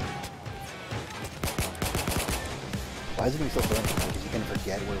flare. Why is it going to be so burning? Because you can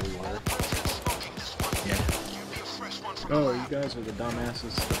forget where we were. Yeah. Oh, you guys are the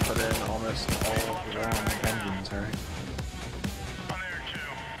dumbasses that put in almost all the wrong engines, right?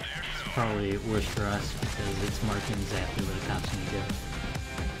 It's probably worse for us because it's marking exactly where the cops need to go.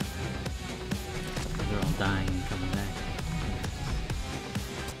 They're all dying and coming back.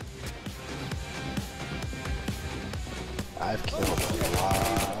 I've killed a lot.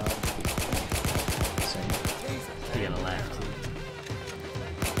 You gotta laugh too.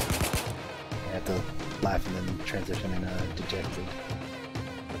 I have to laugh and then transition in dejected.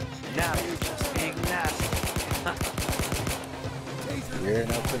 Now you're just being nasty. We're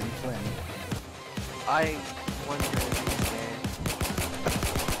now putting Flynn. I wonder if he's gay.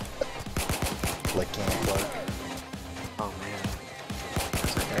 Like Cam Clark. Oh man.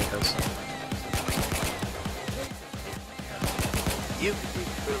 It's like I have some. You can be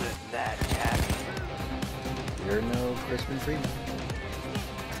proven that, Jack. You're no Crispin Freeman.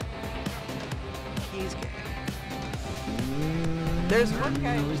 He's gay. There's one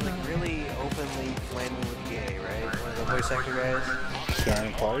guy who's like really openly flaming with gay, right? One of the voice actor guys.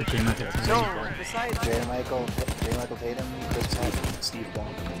 Cam Clark. No, besides J. Michael Tatum. Chris Pratt. Steve Ball.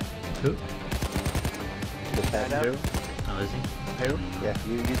 Who? The Fat Who? Oh, is he? Who? Yeah,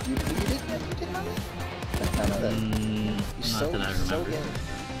 you did know that? I know that. He's Not so, that I so remember. gay.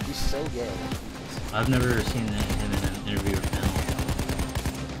 He's so gay. I've never seen him in an interview or panel.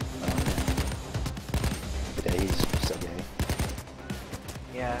 Yeah, he's so gay.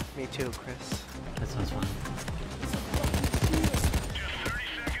 yeah, me too, Chris. That sounds fun.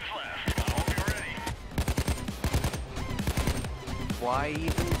 Why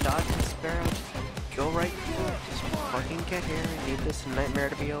even dodge the sparrow? Just go right through it. Just fucking get here and need this nightmare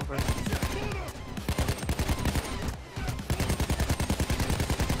to be over.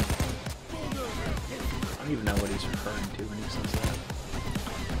 I don't even know what he's referring to when he says that.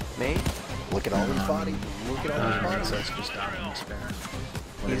 Me? Look at all his body. Look at all his body. So it's just dodging the sparrow.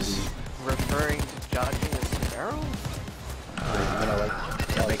 What is He's he? referring to dodging a sparrow? You know, like,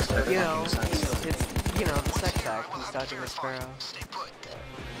 That makes all You know, sense. it's, you know, the sex act. He's dodging a sparrow. Stay put.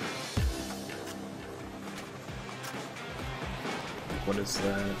 What is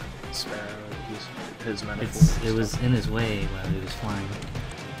the sparrow? His metaphor. It was in his way while he was flying.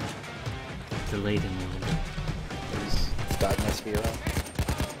 Delayed him a little bit. He's dodging a Sphero.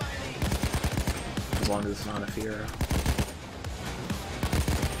 As long as it's not a Fiero.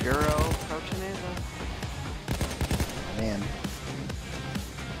 Bureau approaching it? Man.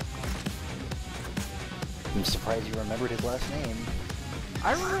 I'm surprised you remembered his last name.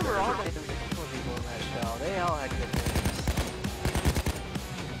 I remember all the individual people in that show. They all had good names.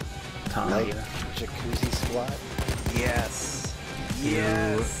 Tom. Like Jacuzzi Squat. Yes.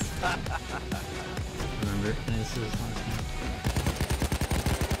 Yes. Remember? And this is his last name.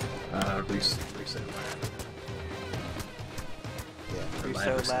 Reset Yeah. You're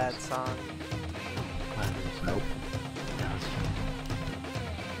so bad, song. Ladders. Nope. Yeah, that's true.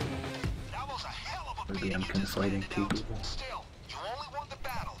 That was a hell of a Maybe I'm beat you just laid conflating two down. people. Still, you only won the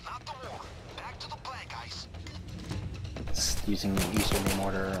battle, not the war. Back to the plan, guys. It's using Eastern Name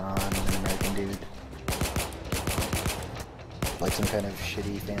Order on an American dude. Like some kind of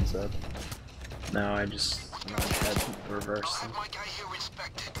shitty fan sub. No, I just had I'll reverse have them. my guy here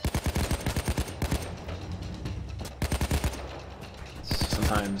inspect it.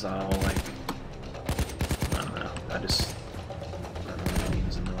 Sometimes I'll like, I don't know, I just remember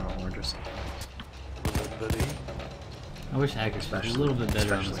names in the wrong order sometimes. I wish accuracy was a little bit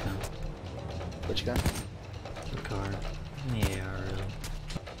better on this gun. Which gun? The car. Yeah, really.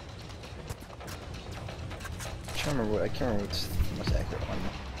 I can't remember what's the most accurate one.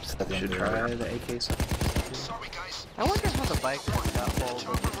 Just at the You end should of the try road. the AK-7. Sorry, guys. I wonder how the bikers got hold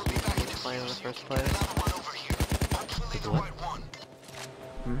of this plane in the first place. Another one over here. Hopefully the What? right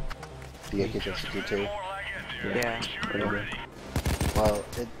one. The AK-62. Yeah. Pretty good. Well,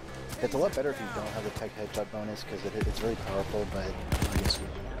 it's a lot better if you don't have the tech headshot bonus because it's really powerful, but I guess it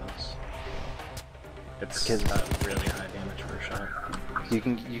really does. It's 'Cause- really high damage per shot. you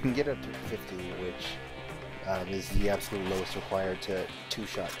can get up to 50, which is the absolute lowest required to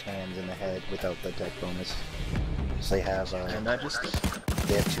two-shot cannons in the head without the tech bonus. So they have And I just did.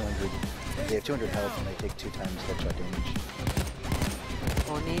 they have 200 health and they take 2 times headshot damage.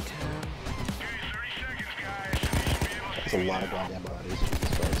 Bonita. That's a lot of goddamn bodies. Jesus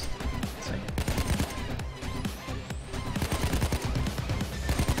Christ. Same.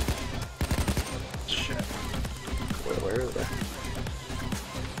 Shit. Where are they?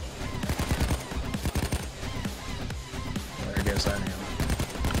 There goes that ammo.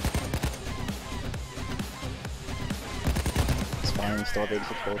 It's fine. Still have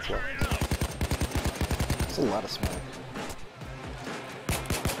 86 bullets left. It's a lot of smoke.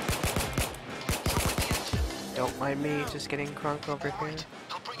 Don't mind me just getting crunk over here.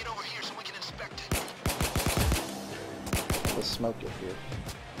 I'll bring it over here so we can inspect it. There's smoke up here.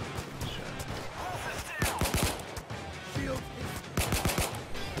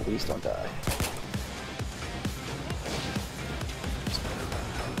 Please don't die.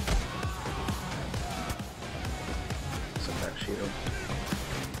 Set that shield.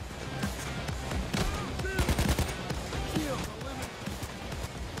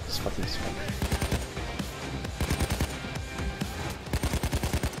 It's fucking smoke.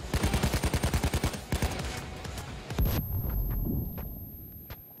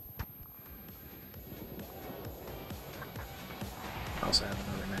 I also have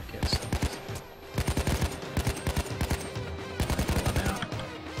another med kit, so. I'm pulling out.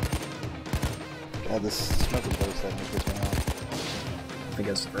 God, this smoke is really starting to piss me off. I think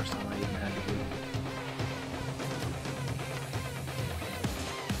that's the first time I even had to do it.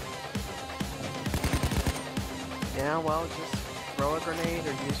 Yeah, well, just throw a grenade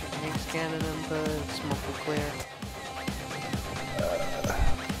or use your tank's cannon and the smoke will clear.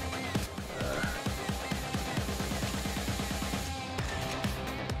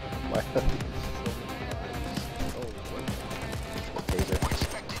 Why? Taser.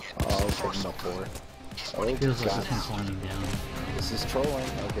 Oh, I'll take him up 4. Oh, Feels like God. this one's winding down. This is trolling.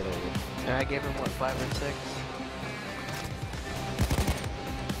 I'll get over it. And I gave him, what, 5 or 6?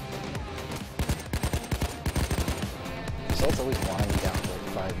 Assaults always wind down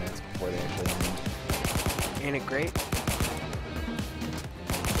for like 5 minutes before they actually end. Ain't it great?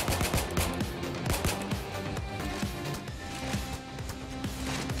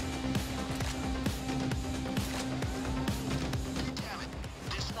 Damn it.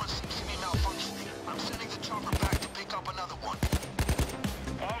 This one seems to be malfunctioning. I'm sending the chopper back to pick up another one.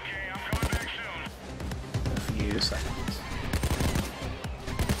 Okay, I'm coming back soon. A few seconds.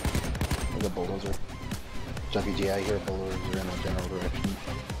 There's a bulldozer. Junkie G, I hear a bulldozer in a general direction.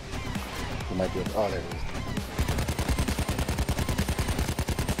 You might be able. Oh, there it is.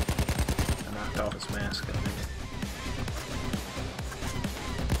 I knocked off his mask, I think.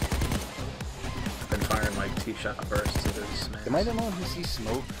 I've been firing like 2-shot bursts at his mask. Am I the one who sees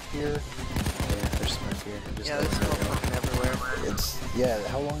smoke here? Yeah, there's smoke here. It just Yeah, there's doesn't smoke go. fucking everywhere. It's yeah.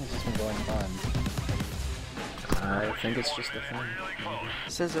 How long has this been going on? I think it's just a thing. Maybe.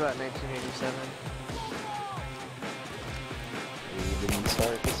 Since about 1987. We didn't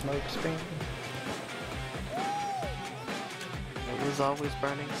start the smoke screen. It was always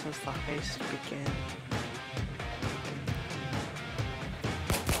burning since the heist began.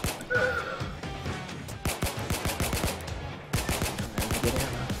 Get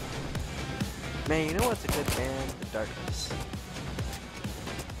ammo. Man, you know what's a good band? The Darkness.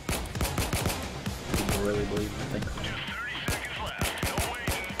 People really believe the thing.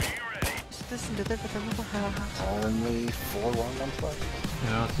 Just listen to the rhythm of the house. Only 4 long ones left. You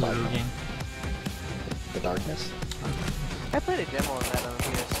know, it's a video game. The darkness. I played a demo of that on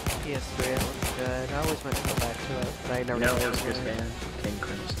PS3. It looked good. I always meant to go back to it, but I never You know, got it was to his it. band, King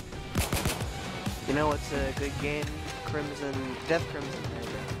Crimson. You know what's a good game? Death Crimson. There you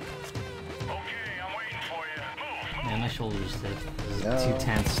go. Okay, I'm waiting for you. Move, Man, my shoulder's stiff. This is No. too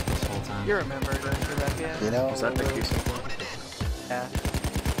tense this whole time. You remember going through that, yeah? You know. Was that the QC? Yeah.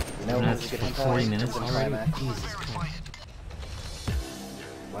 You know And when that's it's for getting 40 minutes climax? already? Jesus Christ.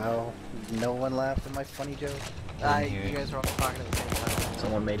 Why Wow, no one laughed at my funny joke? You guys were all talking at the same time.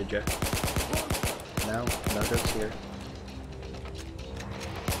 Someone made a joke. No, no jokes here.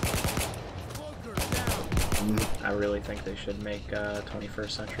 I really think they should make 21st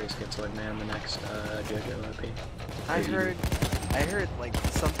Century Schizoid Man the next JoJo OP. I heard like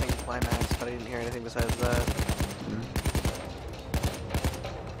something climax, but I didn't hear anything besides that.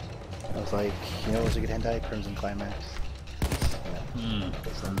 I was like, you know, it was a good hentai, Crimson Climax.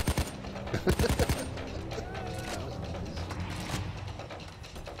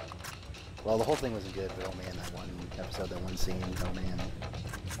 Well, the whole thing wasn't good, but oh man, that one episode, that one scene, oh man.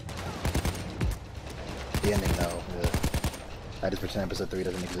 The ending though, I just pretend episode 3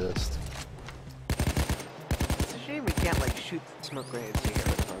 doesn't exist. It's a shame we can't like shoot smoke grenades to get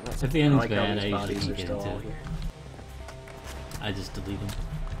rid of them. If the ending's like how bad, these I bodies usually are get still into all it. here. I just delete them.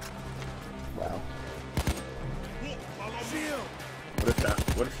 Wow.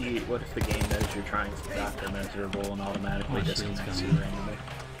 What if the game knows you're trying to doctor measurable and automatically Oh, shit, it's disconnects you coming. randomly?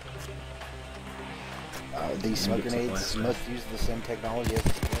 These smoke grenades must use the same technology as the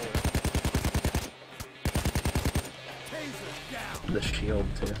player. The shield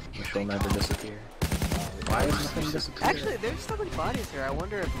too, which will never disappear. Why is nothing disappearing? Actually, there's so many bodies here. I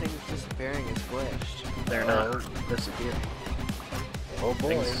wonder if things disappearing is glitched. They're not disappearing. Oh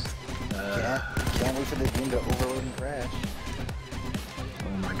boy. Things, Can't wait for the game to overload and crash. oh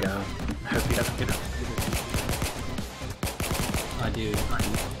my god. I hope you have to get it. I do.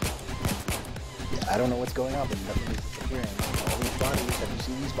 I don't know what's going on, but nothing is disappearing. All these bodies, have you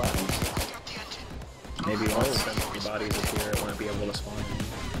seen these bodies? Maybe once the bodies appear, it won't be able to spawn in.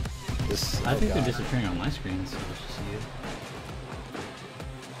 I think they're disappearing on my screen, so let's just see it.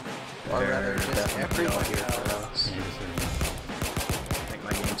 Or rather, just definitely all everyone here for else. us. Yeah, just I think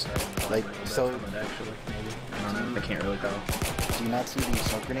my game's starting to Like, lag a bit so- from it, actually. Maybe. I don't know. I can't really tell. Do you not see these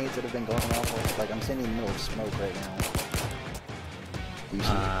smoke grenades that have been going off? Like, I'm standing in the middle of smoke right now. Do you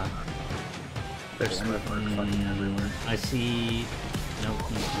see There's smoke fucking everywhere. I see. Nope.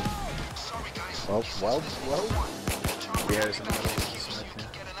 Well. Yeah, there's in the middle of the smoke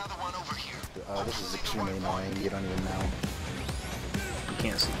now. This is extremely annoying. You don't even know. You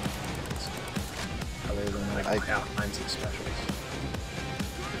can't see other than like outlines of specials.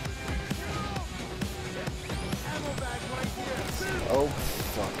 Oh,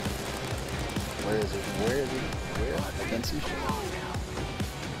 fuck. Where is it? Where? I can't see shit.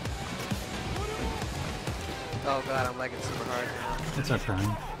 Oh god, I'm lagging super hard now. It's our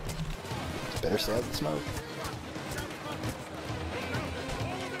prime. Better stay out of the smoke.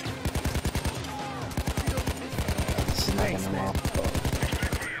 This is not Thanks, gonna man. off.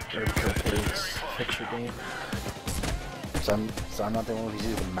 Overkill, please. Fix your game. So I'm not the one who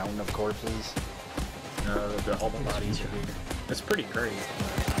sees the mountain of corpses. No, all the bodies are here. It's pretty great.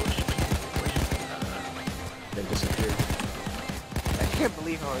 They disappeared. I can't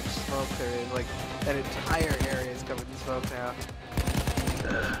believe how much smoke there is. Like, that entire area is covered in smoke now.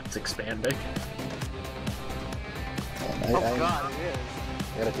 It's expanding. And Oh god, it is.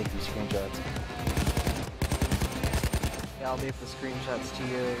 I gotta take these screenshots. Yeah, I'll leave the screenshots to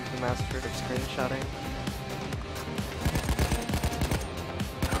you, the master of screenshotting.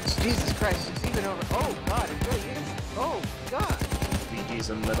 Jesus Christ, it's even over. Oh god, it really is. Oh god. VG's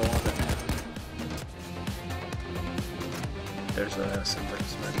in the middle of it. There's a separate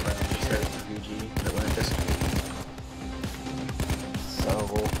smoke crash. There's the VG that went disappear. So,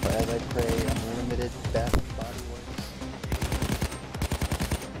 as I pray, unlimited death body works.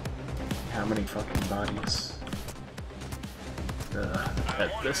 How many fucking bodies?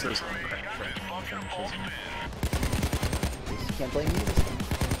 This is gonna crash right when it finishes. At least you can't blame me this time.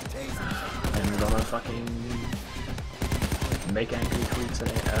 I'm gonna fucking make angry tweets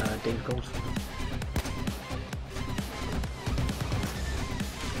at Dave Goldstein.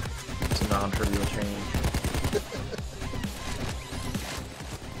 It's a non-trivial change.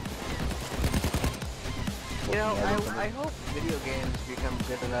 You know, I hope video games become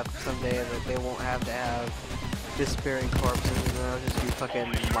good enough someday that they won't have to have disappearing corpses and there'll just be fucking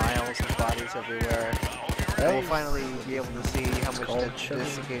miles of bodies everywhere. And we'll finally be able to see how much called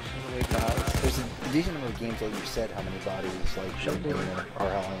desiccation we cause. There's a decent number of games that you said how many bodies, like, or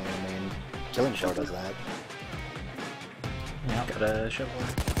how long, I mean, Killing Floor does that. Yeah. Got a shovel.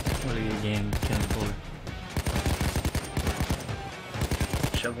 What a good game, Killing Floor.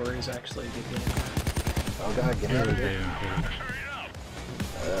 Chivalry is actually a good game. Oh god, get out of here. Very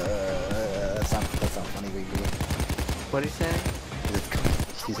That's not funny, Ricky. What are you saying?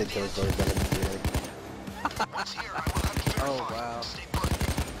 He said Killing Floor is better than Payday. Oh wow.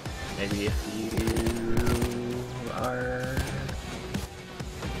 Maybe if you are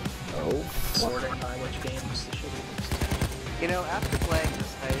sorting by which game was the shittiest. You know, after playing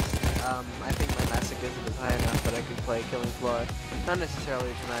this heist, I think my masochism is high enough that I could play Killing Floor. Not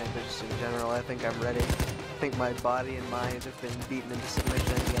necessarily tonight, but just in general. I think I'm ready. I think my body and mind have been beaten into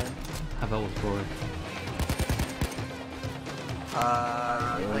submission again. How about with Roy?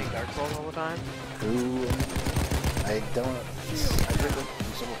 You play Dark Souls all the time? Who? I don't. I've heard from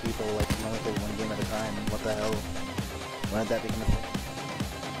several people like you only play one game at a time. What the hell? When did that become a thing?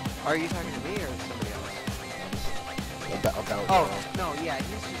 Are you talking to me or somebody else? About Oh, no, yeah,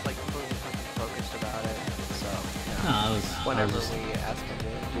 he's just like totally fucking focused about it, so, No, I was whenever just, we ask him to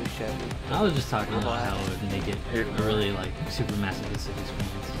do shit. I was just talking about how it would make it a really like super masochistic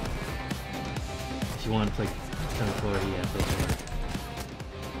experience. If you want to play Killing Floor, yeah, those are.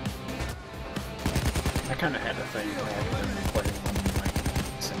 I kind of had a thing rather than playing one like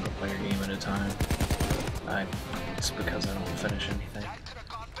single player game at a time. It's because I don't finish anything.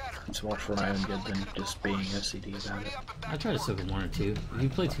 It's more for my own good than just being OCD about it. I try to stick with one or two. If you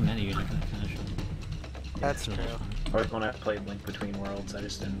play too many, you're not gonna finish them. That's So true. much fun. Or when I played Link Between Worlds, I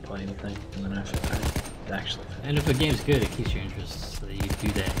just didn't play anything, and then I actually finished. And if a game's good, it keeps your interest, so that you do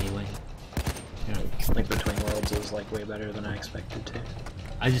that anyway. You know, Link Between Worlds was like way better than I expected to.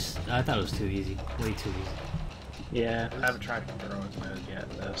 I thought it was too easy, way too easy. Yeah, I haven't tried heroic mode yet,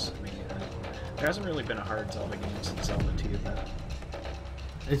 though, so maybe there hasn't really been a hard Zelda game since Zelda 2, though.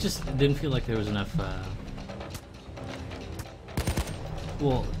 It just didn't feel like there was enough.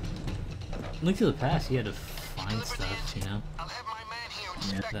 Well, Link to the Past, you had to find stuff, you know.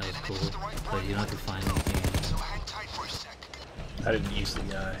 Yeah. That was cool, but you don't have to find anything. I didn't use the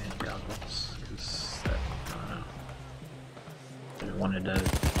hand goggles, because I don't know. I wanted to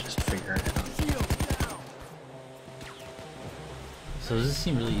just figure it out. So does this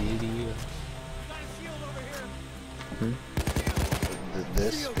seem really easy to you? Hmm?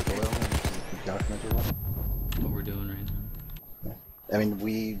 This, the oil, the documentary one. What we're doing right now? I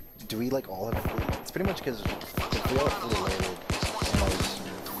mean, do we like all have it? It's pretty much because if we all have fully loaded,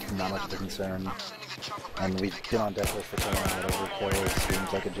 it's not much of a concern. And we've been on Death Wish for so long that Overkill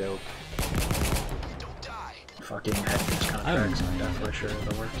seems like a joke. Fucking headless contracts on Death Wish are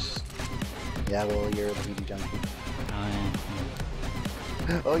the worst. Yeah, well, you're the BD junkie.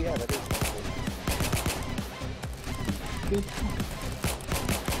 Oh yeah, that is. Good.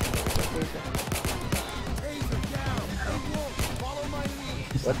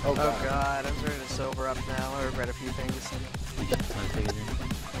 What? Oh Oh god. god, I'm starting to sober up now. I regret a few things.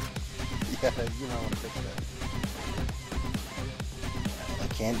 Yeah, you might want to fix that. I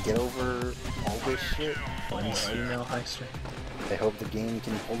can't get over all this shit. When's email heister? I hope the game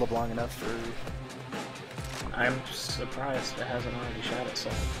can hold up long enough for. I'm surprised it hasn't already shot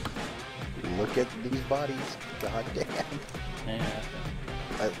itself. Look at these bodies. God damn. Yeah.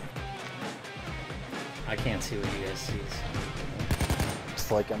 I can't see what you guys see.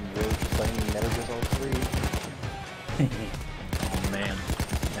 It's like I'm really playing Metal Gear Solid 3. Oh man.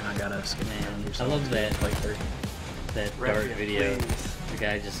 And I gotta skip Man, I love that. That dark video. Please. The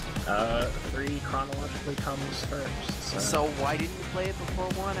guy just. 3 chronologically comes first. So why didn't you play it before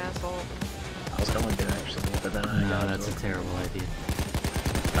 1, asshole? I was going to actually, but then I No, got that's a to it. terrible idea.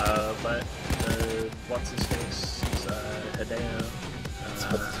 But what's his face? Hideo.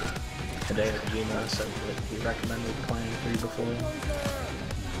 Hideo Kojima said that he recommended playing 3 before.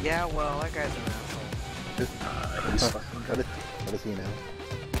 Yeah, well, that guy's an asshole. He's fucking What does he know?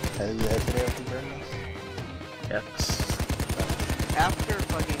 Has Hideo confirmed this? yes. After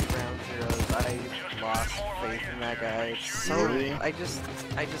fucking Ground Zeroes, I lost faith in that guy. It's so Really? I just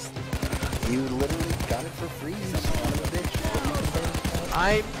You literally got it for free, you son of a bitch. What are you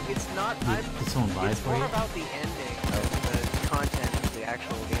complaining about? it's not I'm Did someone buy it it's for more you? about the ending of the content of the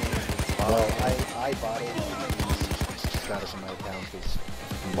actual game. It's Well, fine. I bought it and got it from my account because.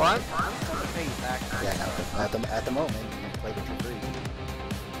 Well, I'm gonna pay you back. Yeah, no, at the moment, you played it for free.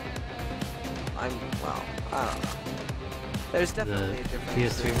 I don't know. There's definitely a difference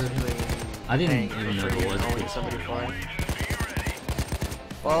PS3 version? between I didn't paying even for know free there was and owing PS3 somebody for it. Be ready.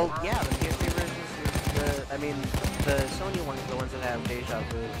 Well, yeah, the PS3 versions is I mean, the Sony ones are the ones that have Deja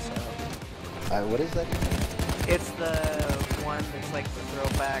Vu, so. What is that? It's the one that's like the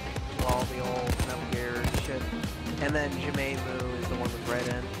throwback to all the old Metal Gear shit. And then Jamae Vu is the one with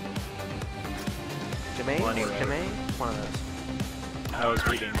Raiden. Jamae? Well, anyway. Jamae? One of those. I was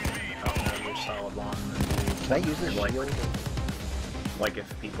reading about Metal Gear Solid 1 Can I use this like, shield? like if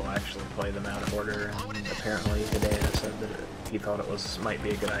people actually play them out of order, and apparently Hideo said that he thought it might be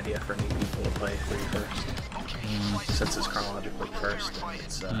a good idea for new people to play 3 first. Since it's chronologically first, and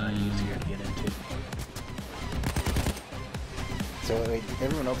it's easier to get into. So wait,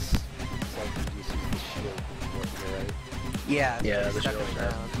 everyone else like you just use the shield here, right? Yeah, Yeah, it's the stuck shield in the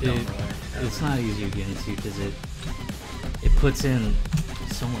grab. ground. It's not easy to get into because it puts in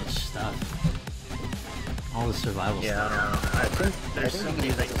so much stuff. All the survival Yeah, I stuff. don't know. I think there's think so you many can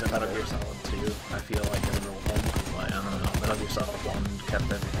use things this in Metal as Gear Solid 2. I feel like in real home, like, I don't know. Metal Gear Solid 1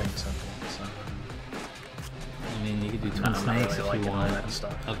 kept everything simple, so I mean, you could do Twin I'm not Snakes really if liking you all want that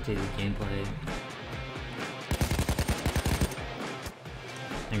stuff. updated gameplay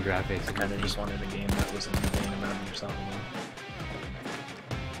and graphics. I kind of just wanted a game that was in the vein of Metal Gear Solid 1.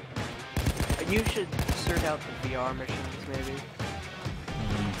 You should sort out the VR missions, maybe.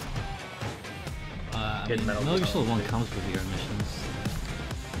 I Get mean, Metal Metal Gear Gear Solid 1 Solid comes with VR missions.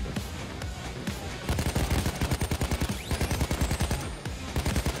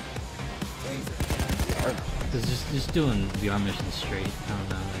 Cause just doing VR missions straight, I don't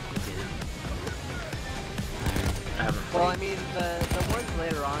know, like you did. I haven't Well, I played. mean, the ones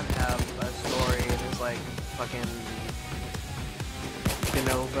later on have a story. There's like fucking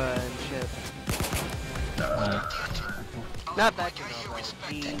Genova and shit. Not that Genova.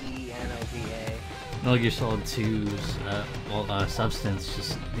 Genova. Metal Gear Solid 2's Substance,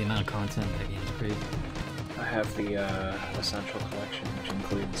 just the amount of content in that game is crazy. I have the Essential Collection, which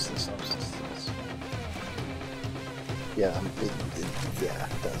includes the substances. Yeah, yeah,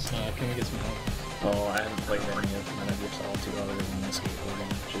 it does. Can we get some help? Well, I haven't played any of Metal Gear Solid 2 other than the skateboarding,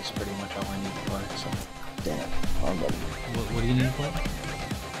 which is pretty much all I need to play, so... Damn, I'm ready. What do you need to play?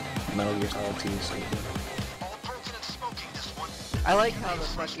 Metal Gear Solid 2 skateboarding. I like how the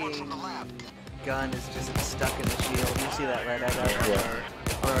fucking gun is just stuck in the shield. You see that right out Yeah.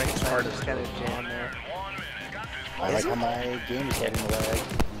 on the right side, just kind of jammed there. I like how my game is getting lag.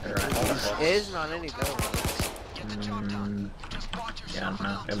 It isn't on any go. Yeah, I don't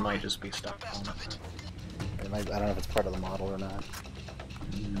know. It might just be stuck on it. I don't know if it's part of the model or not.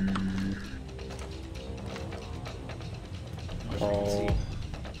 Oh,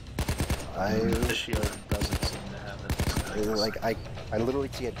 the shield doesn't seem to have it. Like I literally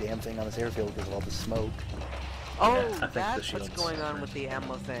see a damn thing on this airfield because of all the smoke. Oh, I think the that's what's shield's going on with the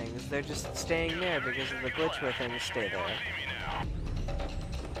ammo things. They're just staying there because of the glitch where things stay there.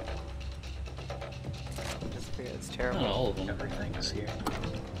 Disappear. It's terrible. Not all of them. Everything is here.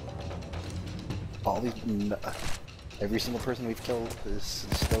 All these, every single person we've killed is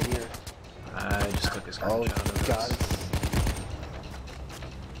still here. I just took a Oh screenshot of god, this.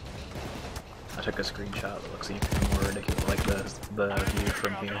 I took a screenshot that looks even more ridiculous, like the view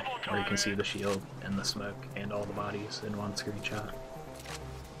from here, where you can see the shield and the smoke and all the bodies in one screenshot.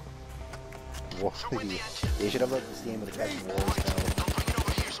 whoa, they should have like this game with a Captain Wars now.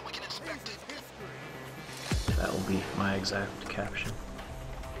 That will be my exact caption.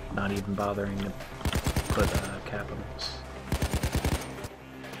 Not even bothering to put capitals.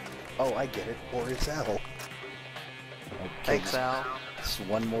 Oh, I get it. Boris Al. Okay, Thanks, Al. just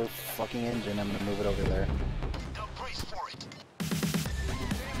one more fucking engine. I'm gonna move it over there.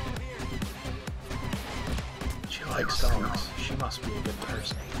 She likes dogs. She must be a good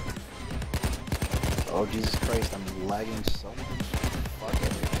person. Oh Jesus Christ, I'm lagging so much. Fuck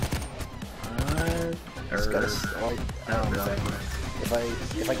it. Just gotta. I don't know. If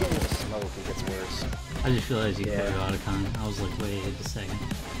I get into the smoke, it gets worse. I just realized you Yeah. put your Otacon. I was like, wait a second.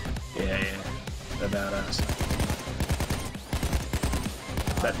 Yeah. They're badass.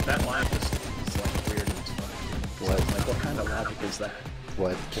 That line is like weird as fuck. What? Like, what kind of logic is that?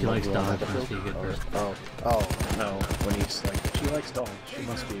 What? She likes Can I dogs, go on must be a good person. Oh. No, when he's like, she likes dogs, she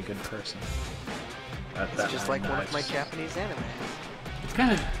must be a good person. It's just like one of my Japanese anime. It's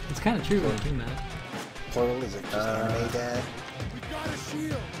kind of true when you think about it. Plural, is it just anime, Dad?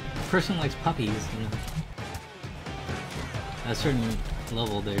 A person likes puppies, you know. At a certain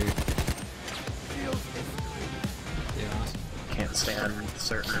level, they're awesome. Can't stand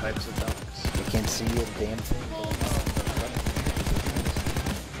certain types of dogs. You can't see a damn thing.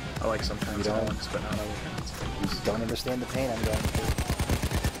 I like some kinds You of don't? dogs, but not other kinds. You don't understand the pain I'm going through.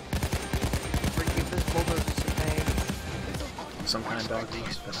 Forgive this bulldozer some pain. Some kind of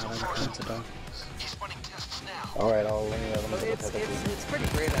dogs, but not other kinds of dogs. Alright, let me But it's pretty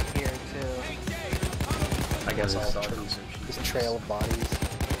great up here too. I guess all This doggies are This trail of bodies.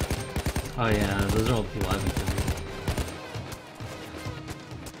 Oh yeah, those are all the people I've been killing.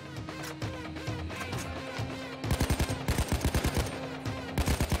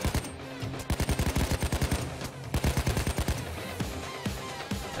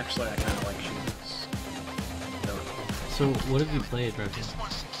 Actually, I kind of like shooters. They're cool. So, what have you played, Rocky?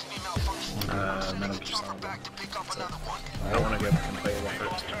 Metal Gear Solid. I want to go back and play the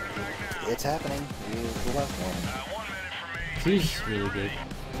first one. It's happening. You left one. Two's really good.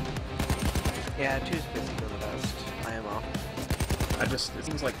 Yeah, 2's basically the best IMO. It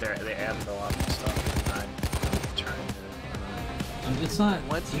seems like they added a lot of stuff. I'm trying to. It's not.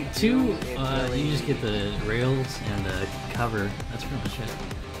 Once you two. do, it really... You just get the rails and cover. That's pretty much it.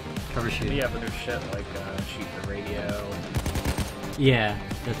 Cover shooting. Yeah, but there's shit like shoot the radio. Yeah,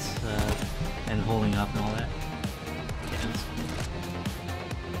 that's and holding up and all that.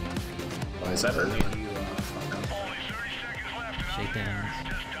 Yeah, Is that early you fuck up? shakedowns.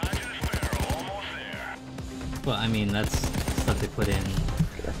 Well, I mean that's stuff they put in.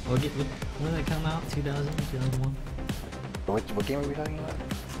 When did that come out? 2000, 2001? What game are we talking about?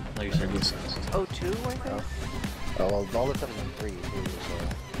 Like you said, Oh, 2, I think? Oh, well, all the stuff is in 3 too, so...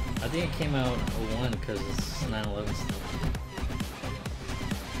 I think it came out 01 because it's 9/11 stuff.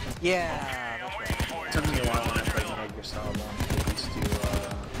 Yeah, that's right. It took me a while when I played Metal Gear Solid 1 to get used to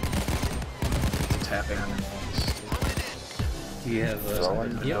tapping on the walls. Do you have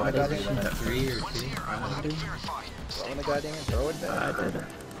PlayStation 3 or 2? Throw in the goddamn and throw it back. I did it.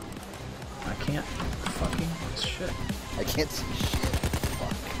 I can't fucking shit. I can't see shit.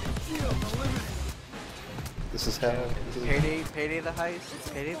 Fuck. This is how... Payday the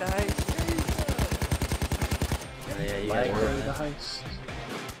heist. Payday the heist. Yeah, you Like gotta the heist.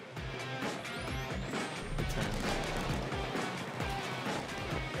 Good time.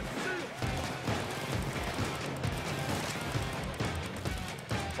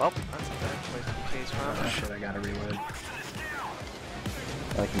 Well, that's a bad place to chase from. Oh shit, I gotta reload.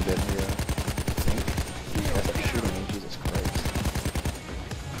 I can get here. That's like shooting me, Jesus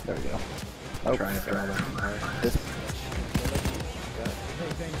Christ. There we go. I'm trying to throw that from high. This...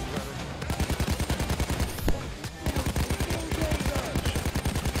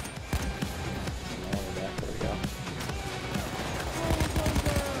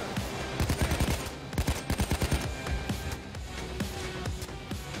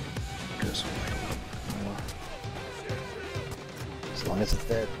 As long as it's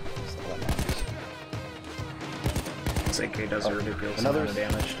dead, that's all that matters. This AK does a ridiculous another amount of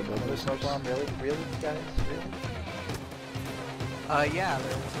damage to both Another of smoke us. bomb? Really? Really, guys? Really? Yeah,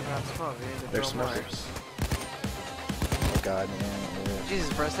 there's not smoke. We need to They're throw more. smokers. Oh god, man. Yeah.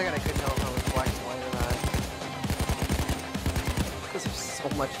 Jesus, for a second I couldn't tell if it was black and white or not. Because there's so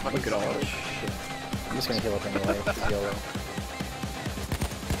much fucking Look at all smoke. this shit. I'm just gonna heal up anyway. It's yellow.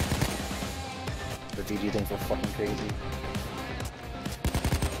 The VG things are fucking crazy.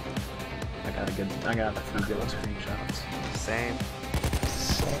 I got a few good screenshots. Same.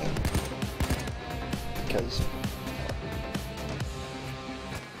 Same. Because...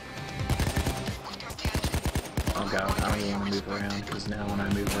 Oh god, I don't even want to move around, because now when I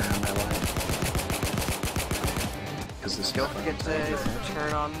move around I like... Because the skill Don't forget to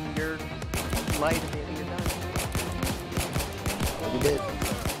turn on your light at the end of your gun. What we did?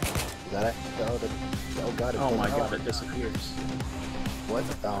 Is that it? Oh, oh god, Oh my doesn't- god, it disappears. What?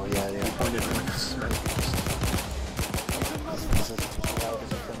 Oh yeah, yeah. You pointed in the circle. This is how does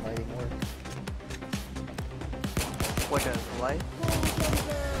the lighting work? What does the light?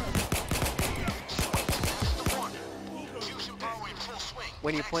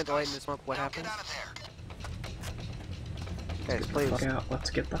 When you point the light in the smoke, what happens? Okay, Get the please. fuck out. Let's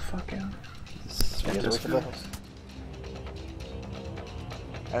get the fuck out. You guys wait for the...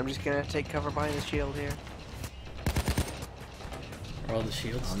 I'm just gonna take cover behind the shield here. Are all the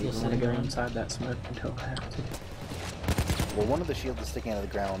shields I don't still even want to sitting go around? inside that smoke until I have to. Well, one of the shields is sticking out of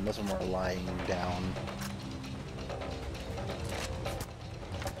the ground, most of them are lying down.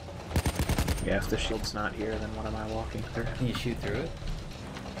 Yeah, if the shield's not here, then what am I walking through? Can you shoot through it?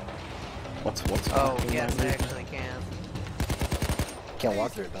 What's Oh, blocking yes, my I movement? actually can. Can't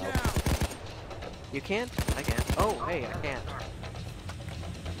walk through it though. You can't? I can. Oh, hey, I can't.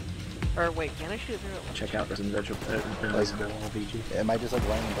 Or wait, can I shoot through it? Check out this invisible VG. Am I just like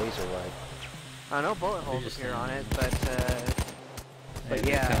laying in base or what? I know bullet holes just appear saying. on it, but Hey,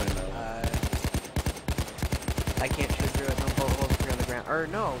 yeah, they're coming though. I can't shoot through it. No bullet holes appear on the ground. Or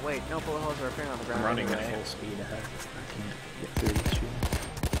no, wait, no bullet holes are appearing on the ground. I'm running anyway. at full speed ahead. I can't get through this shit.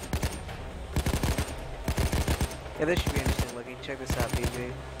 Yeah, this should be interesting looking. Check this out,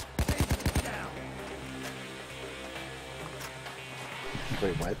 BG.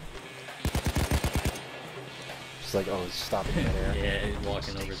 Wait, what? Just like, oh, it's stopping in midair. Yeah,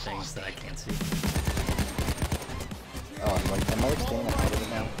 walking over things that I can't see. Oh, am I like standing out of it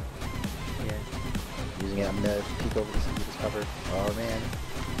now? Yeah. Using it, I'm gonna peek over to see this cover. Oh man.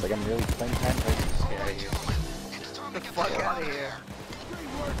 It's like I'm really playing time crisis. Get out of here. Get the fuck out of here.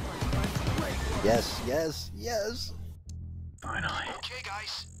 Yes, yes, yes! Finally. Okay,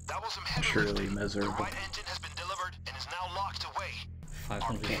 guys, that was some heavy Surely lifting. The miserable. right engine has been delivered and is now locked away.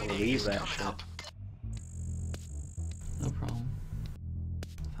 500 Can't Payday believe is that coming shit. up. No problem.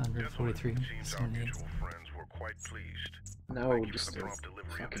 143. Seems our mutual friends were quite pleased. No, Thank you just for the the prompt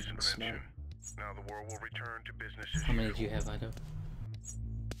delivery of this fucking invention. smart. Now the world will return to business as How many usual. do you have, Ido?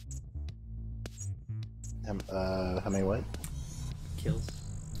 How many what? Kills?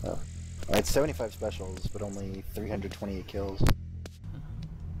 Oh. It's 75 specials, but only 328 kills.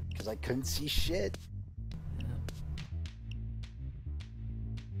 Because I couldn't see shit. Yeah.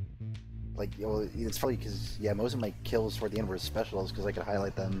 Like, well, it's probably because, yeah, most of my kills toward the end were specials because I could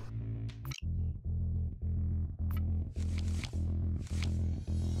highlight them.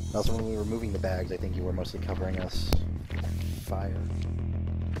 And also, when we were moving the bags, I think you were mostly covering us. Fire.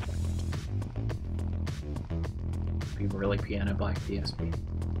 Be really piano black PSP.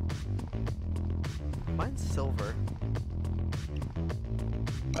 Mine's silver.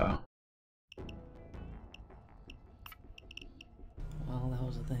 Oh. Well, that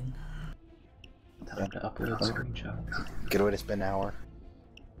was a thing. Time to upload screenshots. Good way to spend an hour.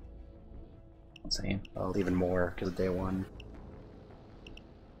 Insane. Well, even more because of day one.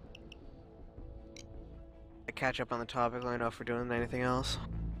 I catch up on the topic. Let me know if we're doing anything else.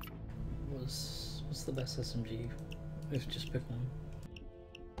 What's the best SMG? If just pick one.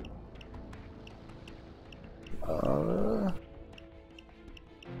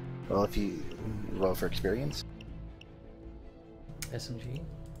 Well, if you, well, for experience. SMG?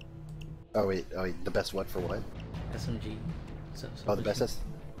 Oh wait, the best what for what? SMG. Oh, the best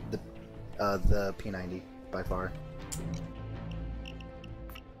the P90 by far.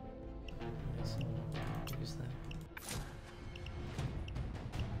 So, use that.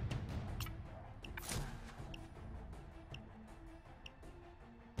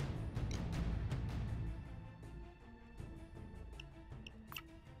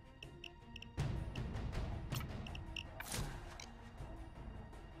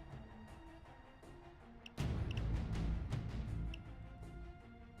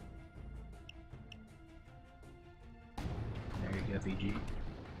 There you go, VG.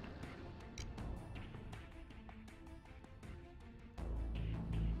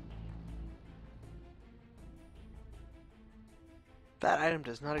 That item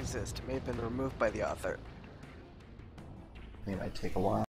does not exist. It may have been removed by the author. It might take a while.